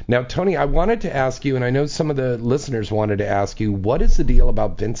out. Now, Tony, I wanted to ask you, and I know some of the listeners wanted to ask you, what is the deal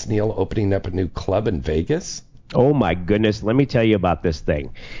about Vince Neil opening up a new club in Vegas? Oh my goodness, let me tell you about this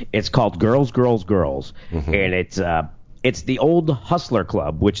thing. It's called Girls, Girls, Girls, and it's the old Hustler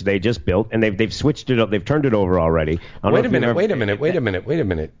Club, which they just built, and they've switched it up. They've turned it over already. Wait a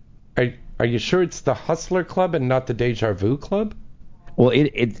minute. Are you sure it's the Hustler Club and not the Deja Vu Club? Well,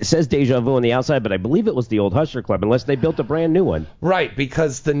 it says Deja Vu on the outside, but I believe it was the old Hustler Club, unless they built a brand new one. Right,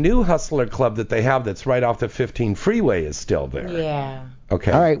 because the new Hustler Club that they have that's right off the 15 freeway is still there. Yeah.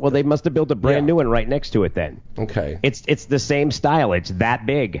 Okay. All right, well, they must have built a brand new one right next to it then. Okay. It's the same style. It's that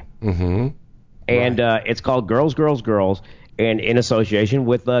big. Mm-hmm. And it's called Girls, Girls, Girls, and in association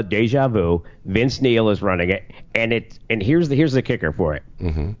with Deja Vu, Vince Neil is running it, and here's the kicker for it.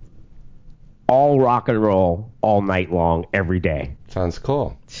 Mm-hmm. All rock and roll, all night long, every day. Sounds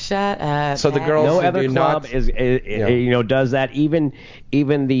cool. Shut up. So the girls no who other do club not, does that. Even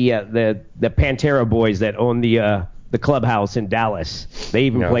the Pantera boys that own the clubhouse in Dallas, they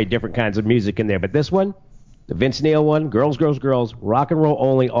even play different kinds of music in there. But this one, the Vince Neil one, Girls, Girls, Girls, rock and roll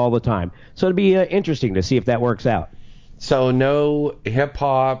only all the time. So it'd be interesting to see if that works out. So no hip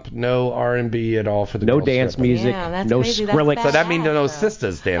hop, no R&B at all for the No girls dance stripping. music, Yeah, that's no crazy. That's Skrillex. bad. So that means no Yeah.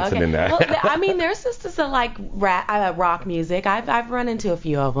 sisters dancing Okay. in that. Well, I mean, there's sisters that like rock music. I've run into a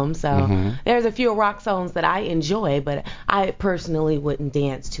few of them. So Mm-hmm. there's a few rock songs that I enjoy, but I personally wouldn't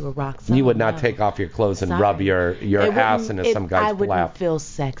dance to a rock song. You would not no. take off your clothes and Sorry. rub your It ass wouldn't- into some I guy's wouldn't lap. feel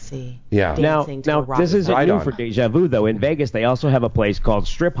sexy. Yeah. dancing to a Now rock this isn't Right new on. for Deja Vu though. In Vegas, they also have a place called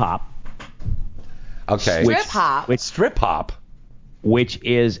Strip Hop, Okay. Strip hop. which Strip hop. which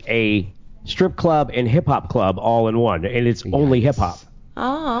is a strip club and hip hop club all in one, and it's only hip hop.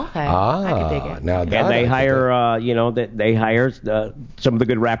 Oh, okay. I could dig it. Now that And I they could hire, they hire some of the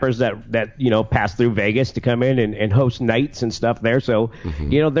good rappers that pass through Vegas to come in and host nights and stuff there. So,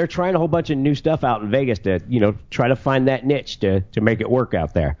 they're trying a whole bunch of new stuff out in Vegas to, try to find that niche to make it work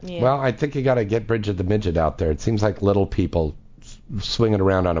out there. Yeah. Well, I think you got to get Bridget the Midget out there. It seems like little people swinging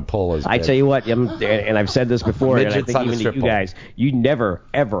around on a pole is I big. tell you what, and I've said this before, and I Midgets think on the even to strip you pole. guys, you never,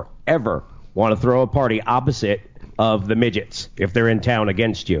 ever, ever want to throw a party opposite of the midgets if they're in town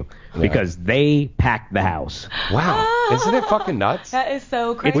against you, because they pack the house. Wow. Isn't it fucking nuts? That is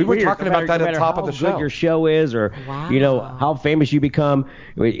so crazy. We were Weird. talking No about matter- that no at the matter top how of the good show. your show is, or Wow. how famous you become.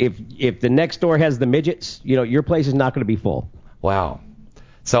 If the next door has the midgets, your place is not going to be full. Wow.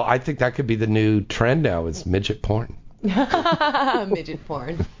 So I think that could be the new trend now is midget porn. Midget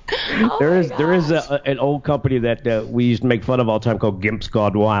porn. Oh There my is gosh. an old company that we used to make fun of all the time called Gimps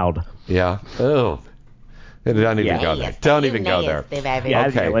Gone Wild. Yeah. Oh. Don't even Yeah. go there. Don't even go there. Yeah,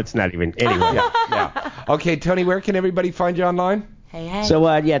 Okay. let's not even. Anyway. Yeah. Okay, Tony, where can everybody find you online? Hey. So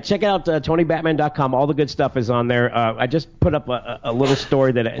check out TonyBatman.com. All the good stuff is on there. I just put up a little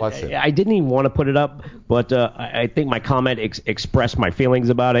story that Bless you. I didn't even want to put it up, but I think my comment expressed my feelings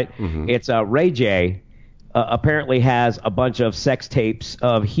about it. Mm-hmm. It's Ray J apparently has a bunch of sex tapes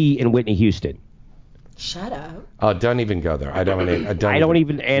of he and Whitney Houston. Shut up. Oh, don't even go there. I don't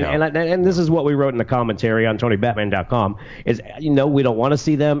even. And this is what we wrote in the commentary on TonyBatman.com is we don't want to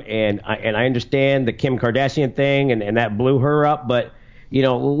see them, and I understand the Kim Kardashian thing and that blew her up, but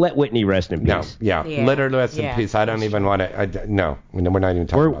let Whitney rest in peace. No, yeah. Yeah. Literally rest in Yeah. peace. I don't even want to. No, we're not even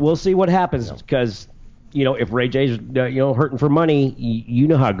talking about We'll see what happens because if Ray J's hurting for money, you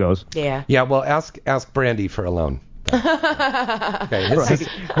know how it goes. Yeah. Yeah, well, ask Brandy for a loan. Okay, this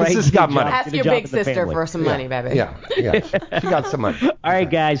Right. has got money. Ask Get a your job big in the sister family. for some money, baby. Yeah, she got some money. All right,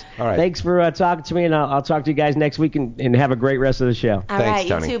 guys. All right. Thanks for talking to me, and I'll talk to you guys next week, and have a great rest of the show. All Thanks, right,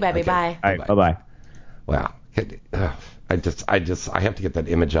 Tony. you too, baby. Okay. Bye. All right, bye-bye. Wow. I have to get that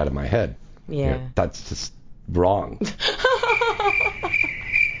image out of my head. Yeah. That's just wrong.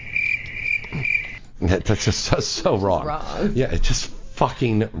 That's just so wrong. wrong. Yeah, it's just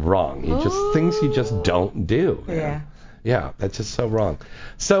fucking wrong. Things you just don't do. Yeah. Yeah, that's just so wrong.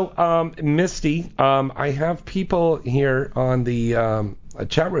 So, Misty, I have people here on the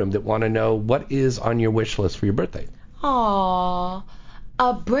chat room that want to know what is on your wish list for your birthday. Aw,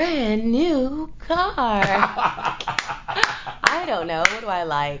 a brand new car. I don't know. What do I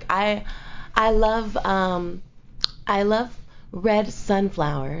like? I love red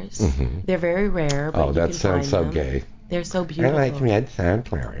sunflowers. Mm-hmm. They're very rare, but Oh, you that can sounds find so them. gay. They're so beautiful. red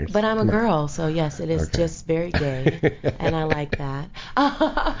sunflowers. But I'm a girl, so yes, it is Okay. just very gay, and I like that.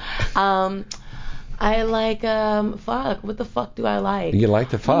 I like fuck. What the fuck do I like? You like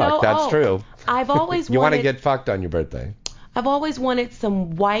to fuck. That's true. I've always You want to wanted. get fucked on your birthday. I've always wanted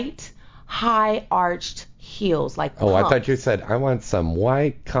some white, high arched heels, like Oh, I pumps. thought you said, I want some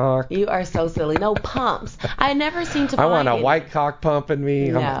white cock. You are so silly. No pumps. I never seem to I find want a it. white cock pumping me.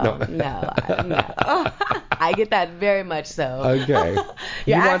 No. No. I get that very much so. Okay. You're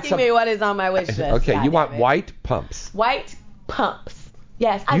You want asking some- me what is on my wish list. Okay, you God want damn it. white pumps. White pumps.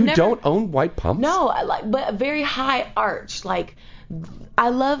 Yes. You don't own white pumps? No, I like, but very high arch. Like, I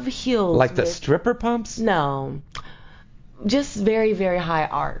love heels. Like the with- stripper pumps? No. Just very, very high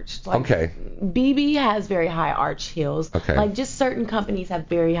arch. Like, Okay. BB has very high arch heels. Okay. Like, just certain companies have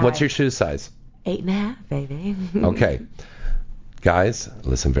very high. What's your shoe size? 8.5, baby. Okay. Guys,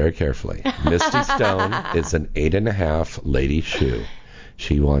 listen very carefully. Misty Stone is an 8.5 lady shoe.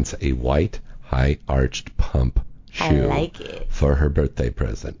 She wants a white, high-arched pump I shoe like it. for her birthday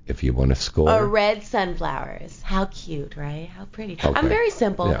present. If you want to score, Or red sunflowers. How cute, right? How pretty. Okay. I'm very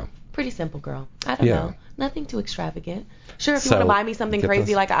simple. Yeah. Pretty simple girl. I don't Yeah. know. Nothing too extravagant. Sure, if you So, want to buy me something get crazy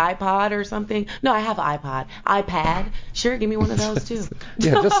this- like an iPod or something. No, I have an iPad. Sure, give me one of those too.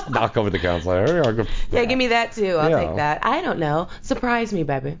 yeah, just knock over the counselor. Yeah, give me that too. I'll Yeah. take that. I don't know. Surprise me,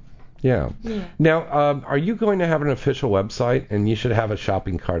 baby. Yeah. Yeah. Now, are you going to have an official website? And you should have a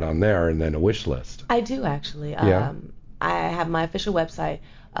shopping cart on there and then a wish list. I do actually. Yeah. I have my official website,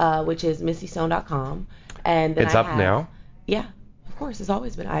 which is missystone.com. And then It's up now? Yeah, of course. It's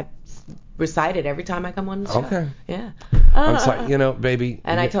always been. I recite it every time I come on the show. Okay. Yeah. I'm sorry, you know, baby.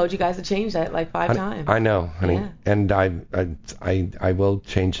 And I told you guys to change that like 5 times. I know, honey. Yeah. And I will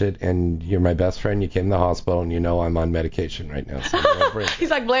change it. And you're my best friend. You came to the hospital, and you know I'm on medication right now. So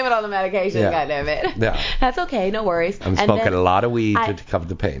He's like, blame it on the medication. Yeah. God damn it. Yeah. That's okay. No worries. I'm And smoking then a lot of weed to cover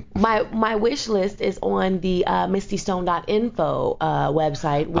the pain. My wish list is on the mistystone.info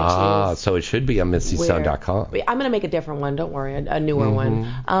website, which is so it should be on mistystone.com. I'm gonna make a different one. Don't worry, a newer Mm-hmm.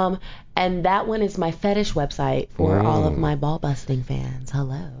 one. And that one is my fetish website for all of my ball busting fans.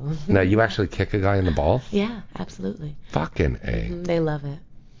 Hello. Now, you actually kick a guy in the balls? Yeah, absolutely. Fucking A. They love it.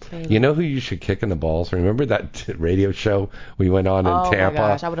 You know who you should kick in the balls? Remember that radio show we went on in Tampa? Oh my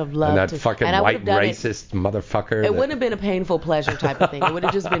gosh, I would have loved and that to. fucking and I would white have done racist motherfucker. It wouldn't have been a painful pleasure type of thing. It would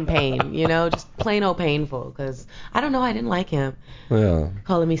have just been pain, just plain old painful. Because I don't know, I didn't like him. Yeah.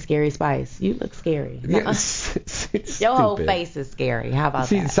 Calling me Scary Spice. You look scary. It's Your whole stupid. face is scary. How about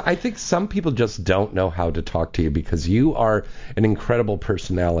See, that? so I think some people just don't know how to talk to you because you are an incredible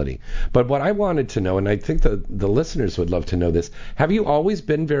personality. But what I wanted to know, and I think the listeners would love to know this, have you always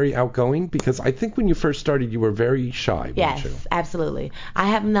been very outgoing? Because I think when you first started, you were very shy, Yes, weren't you? absolutely. I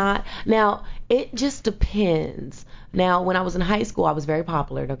have not. Now, it just depends. Now, when I was in high school, I was very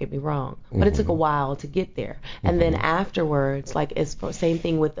popular, don't get me wrong. But it took a while to get there. And then afterwards, like, it's the same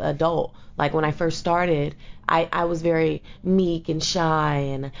thing with adult. Like, when I first started, I was very meek and shy,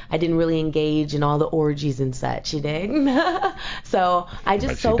 and I didn't really engage in all the orgies and such, you dig? So I just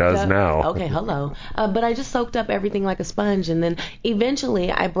But she soaked does up. now. Okay, hello. But I just soaked up everything like a sponge, and then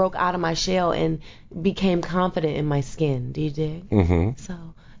eventually I broke out of my shell and became confident in my skin. Do you dig? Mm-hmm. So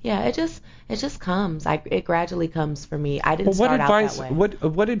yeah, it just comes. It gradually comes for me. I didn't start out that way.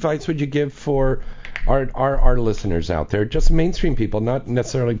 What advice would you give for our listeners out there, just mainstream people, not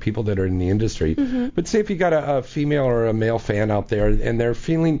necessarily people that are in the industry, but say if you got a female or a male fan out there and they're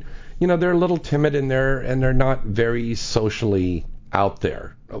feeling, they're a little timid and they're not very socially out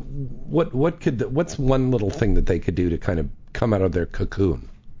there. What's one little thing that they could do to kind of come out of their cocoon?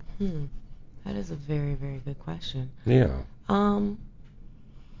 That is a very, very good question. Yeah.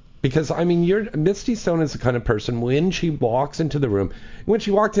 Because, I mean, Misty Stone is the kind of person, when she walks into the room, when she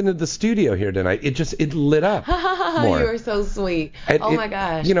walked into the studio here tonight, it lit up more. You are so sweet. My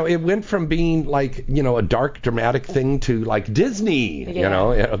gosh. It went from being like, a dark, dramatic thing to like Disney,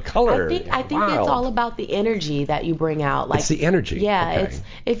 color. I think it's all about the energy that you bring out. Like, it's the energy. Yeah, okay. it's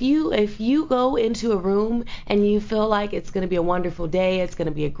if you go into a room and you feel like it's going to be a wonderful day, it's going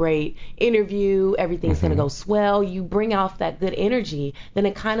to be a great interview, everyth's going to go swell, you bring off that good energy, then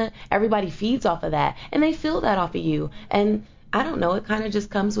it kind of, everybody feeds off of that, and they feel that off of you. And I don't know, it kind of just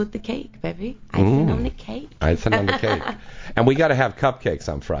comes with the cake, baby. Icing on the cake. Icing on the cake. And we got to have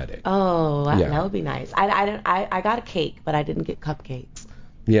cupcakes on Friday. Oh, that would be nice. I got a cake, but I didn't get cupcakes.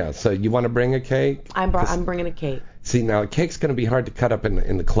 Yeah, so you want to bring a cake? I'm bringing a cake. See, now a cake's going to be hard to cut up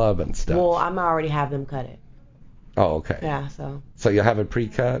in the club and stuff. Well, I'm already have them cut it. Oh, okay. Yeah, so. So you'll have it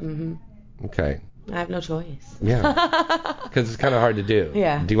pre-cut? Okay. I have no choice. Yeah. Because it's kind of hard to do.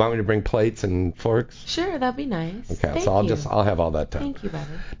 Yeah. Do you want me to bring plates and forks? Sure, that'd be nice. Okay, Thank so you. I'll have all that done. Thank you, baby.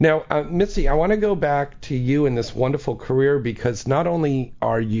 Now, Missy, I want to go back to you in this wonderful career because not only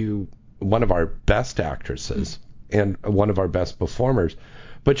are you one of our best actresses and one of our best performers,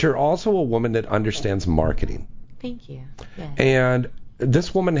 but you're also a woman that understands marketing. Thank you. Yes. And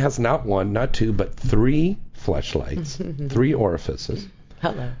this woman has not one, not two, but 3 fleshlights, 3 orifices.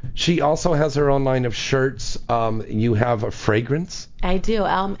 Hello. She also has her own line of shirts. You have a fragrance. I do.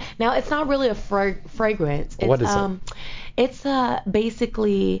 Now it's not really a fragrance. It's, what is it? It's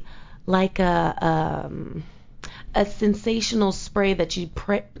basically like a sensational spray that you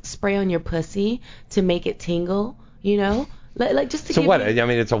spray on your pussy to make it tingle. Like just to so give what? you... I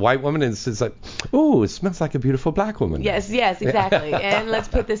mean, it's a white woman, and it's like, ooh, it smells like a beautiful black woman. Yes, exactly. And let's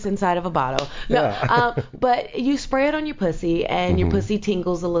put this inside of a bottle. No, Yeah. But you spray it on your pussy, and your pussy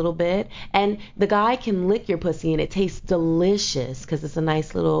tingles a little bit, and the guy can lick your pussy, and it tastes delicious because it's a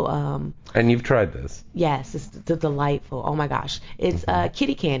nice little. And you've tried this. Yes, it's delightful. Oh my gosh, it's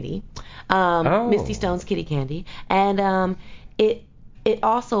kitty candy, Oh. Misty Stone's kitty candy, and it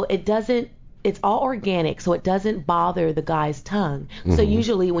doesn't. It's all organic, so it doesn't bother the guy's tongue. So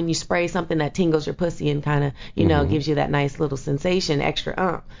usually when you spray something that tingles your pussy and kind of, gives you that nice little sensation,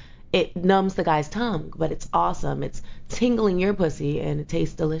 extra, it numbs the guy's tongue, but it's awesome. It's tingling your pussy, and it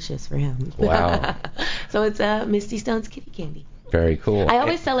tastes delicious for him. Wow. So it's Misty Stone's kitty candy. Very cool. I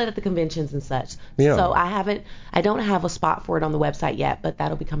always sell it at the conventions and such. Yeah. So I don't have a spot for it on the website yet, but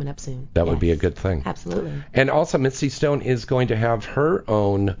that'll be coming up soon. That would be a good thing. Absolutely. And also, Misty Stone is going to have her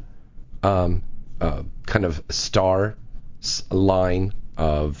own kind of star line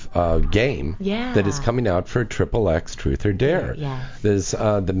of game that is coming out for XXX Truth or Dare. There's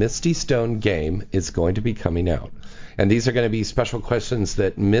the Misty Stone game is going to be coming out, and these are going to be special questions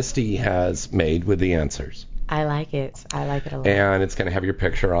that Misty has made with the answers. I like it. I like it a lot. And it's going to have your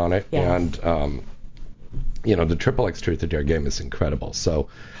picture on it. Yes. And the XXX Truth or Dare game is incredible. So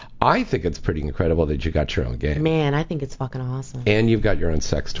I think it's pretty incredible that you got your own game. Man, I think it's fucking awesome. And you've got your own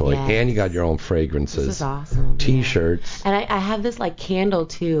sex toy. Yes. And you got your own fragrances. This is awesome. T-shirts. And I have this like candle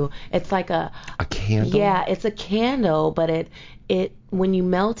too. It's like a candle? Yeah, it's a candle, but it when you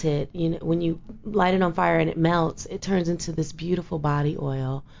melt it, when you light it on fire and it melts, it turns into this beautiful body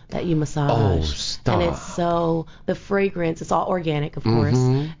oil that you massage. Oh, stop. And it's so, the fragrance, it's all organic, of course,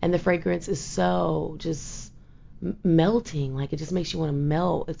 and the fragrance is so just melting. Like, it just makes you want to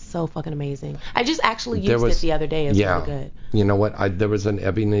melt. It's so fucking amazing. I just actually used it the other day. It's really good. You know what? There was an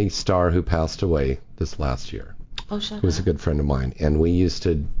Ebony Star who passed away this last year. Oh, shut up. Who was a good friend of mine. And we used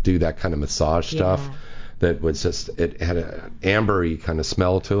to do that kind of massage stuff. That was just, it had an ambery kind of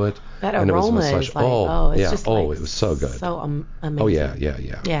smell to it. That and aroma it was is like, it's just like, it was so good. So amazing. Oh,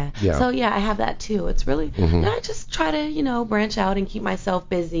 yeah. So, I have that too. It's really, and I just try to, branch out and keep myself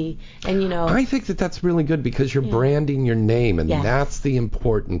busy. And, I think that's really good because you're branding your name, and that's the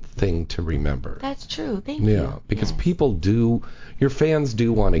important thing to remember. That's true. Thank you. Yeah, because your fans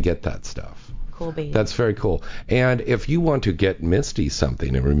do want to get that stuff. Cool beans. That's very cool. And if you want to get Misty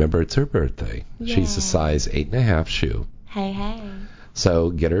something, and remember it's her birthday, she's a size 8.5 shoe. Hey. So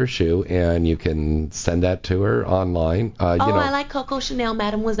get her a shoe, and you can send that to her online. I like Coco Chanel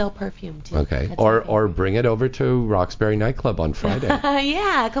Mademoiselle perfume too. Okay. Or bring it over to Roxbury Nightclub on Friday.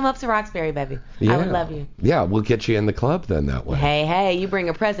 Yeah, come up to Roxbury, baby. Yeah. I would love you. Yeah, we'll get you in the club then that way. Hey, you bring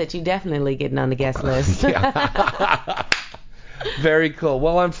a present, you definitely getting on the guest list. Very cool.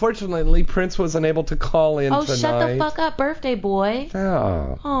 Well, unfortunately, Prince wasn't able to call in tonight. Oh, shut the fuck up, birthday boy.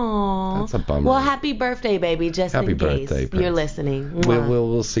 Oh. Aww. That's a bummer. Well, happy birthday, baby, just happy in case birthday, Prince. you're listening.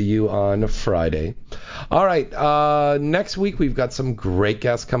 We'll see you on Friday. All right. Next week, we've got some great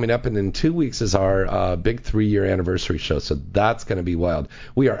guests coming up, and in 2 weeks is our big 3-year anniversary show, so that's going to be wild.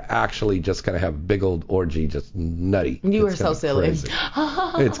 We are actually just going to have a big old orgy, just nutty. You are so silly.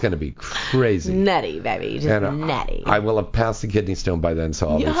 It's going to be crazy. Nutty, baby. Just nutty. I will have passed the kidney stone by then, so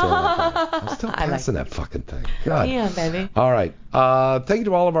I'll be feeling like I'm still passing that fucking thing. God. Yeah, baby. All right. Thank you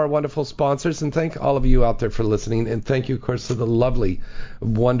to all of our wonderful sponsors, and thank all of you out there for listening. And thank you, of course, to the lovely,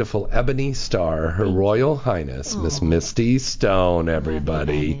 wonderful Ebony Star, Her Royal Highness, Miss Misty Stone,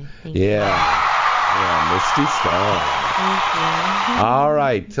 everybody. Yeah, Misty Stone. Thank you. All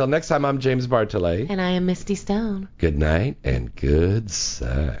right. Till next time, I'm James Bartolet. And I am Misty Stone. Good night and good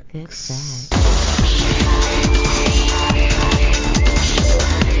sex. Good sex.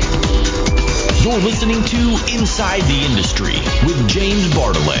 You're listening to Inside the Industry with James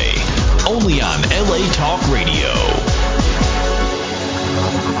Bartolet, only on LA Talk Radio.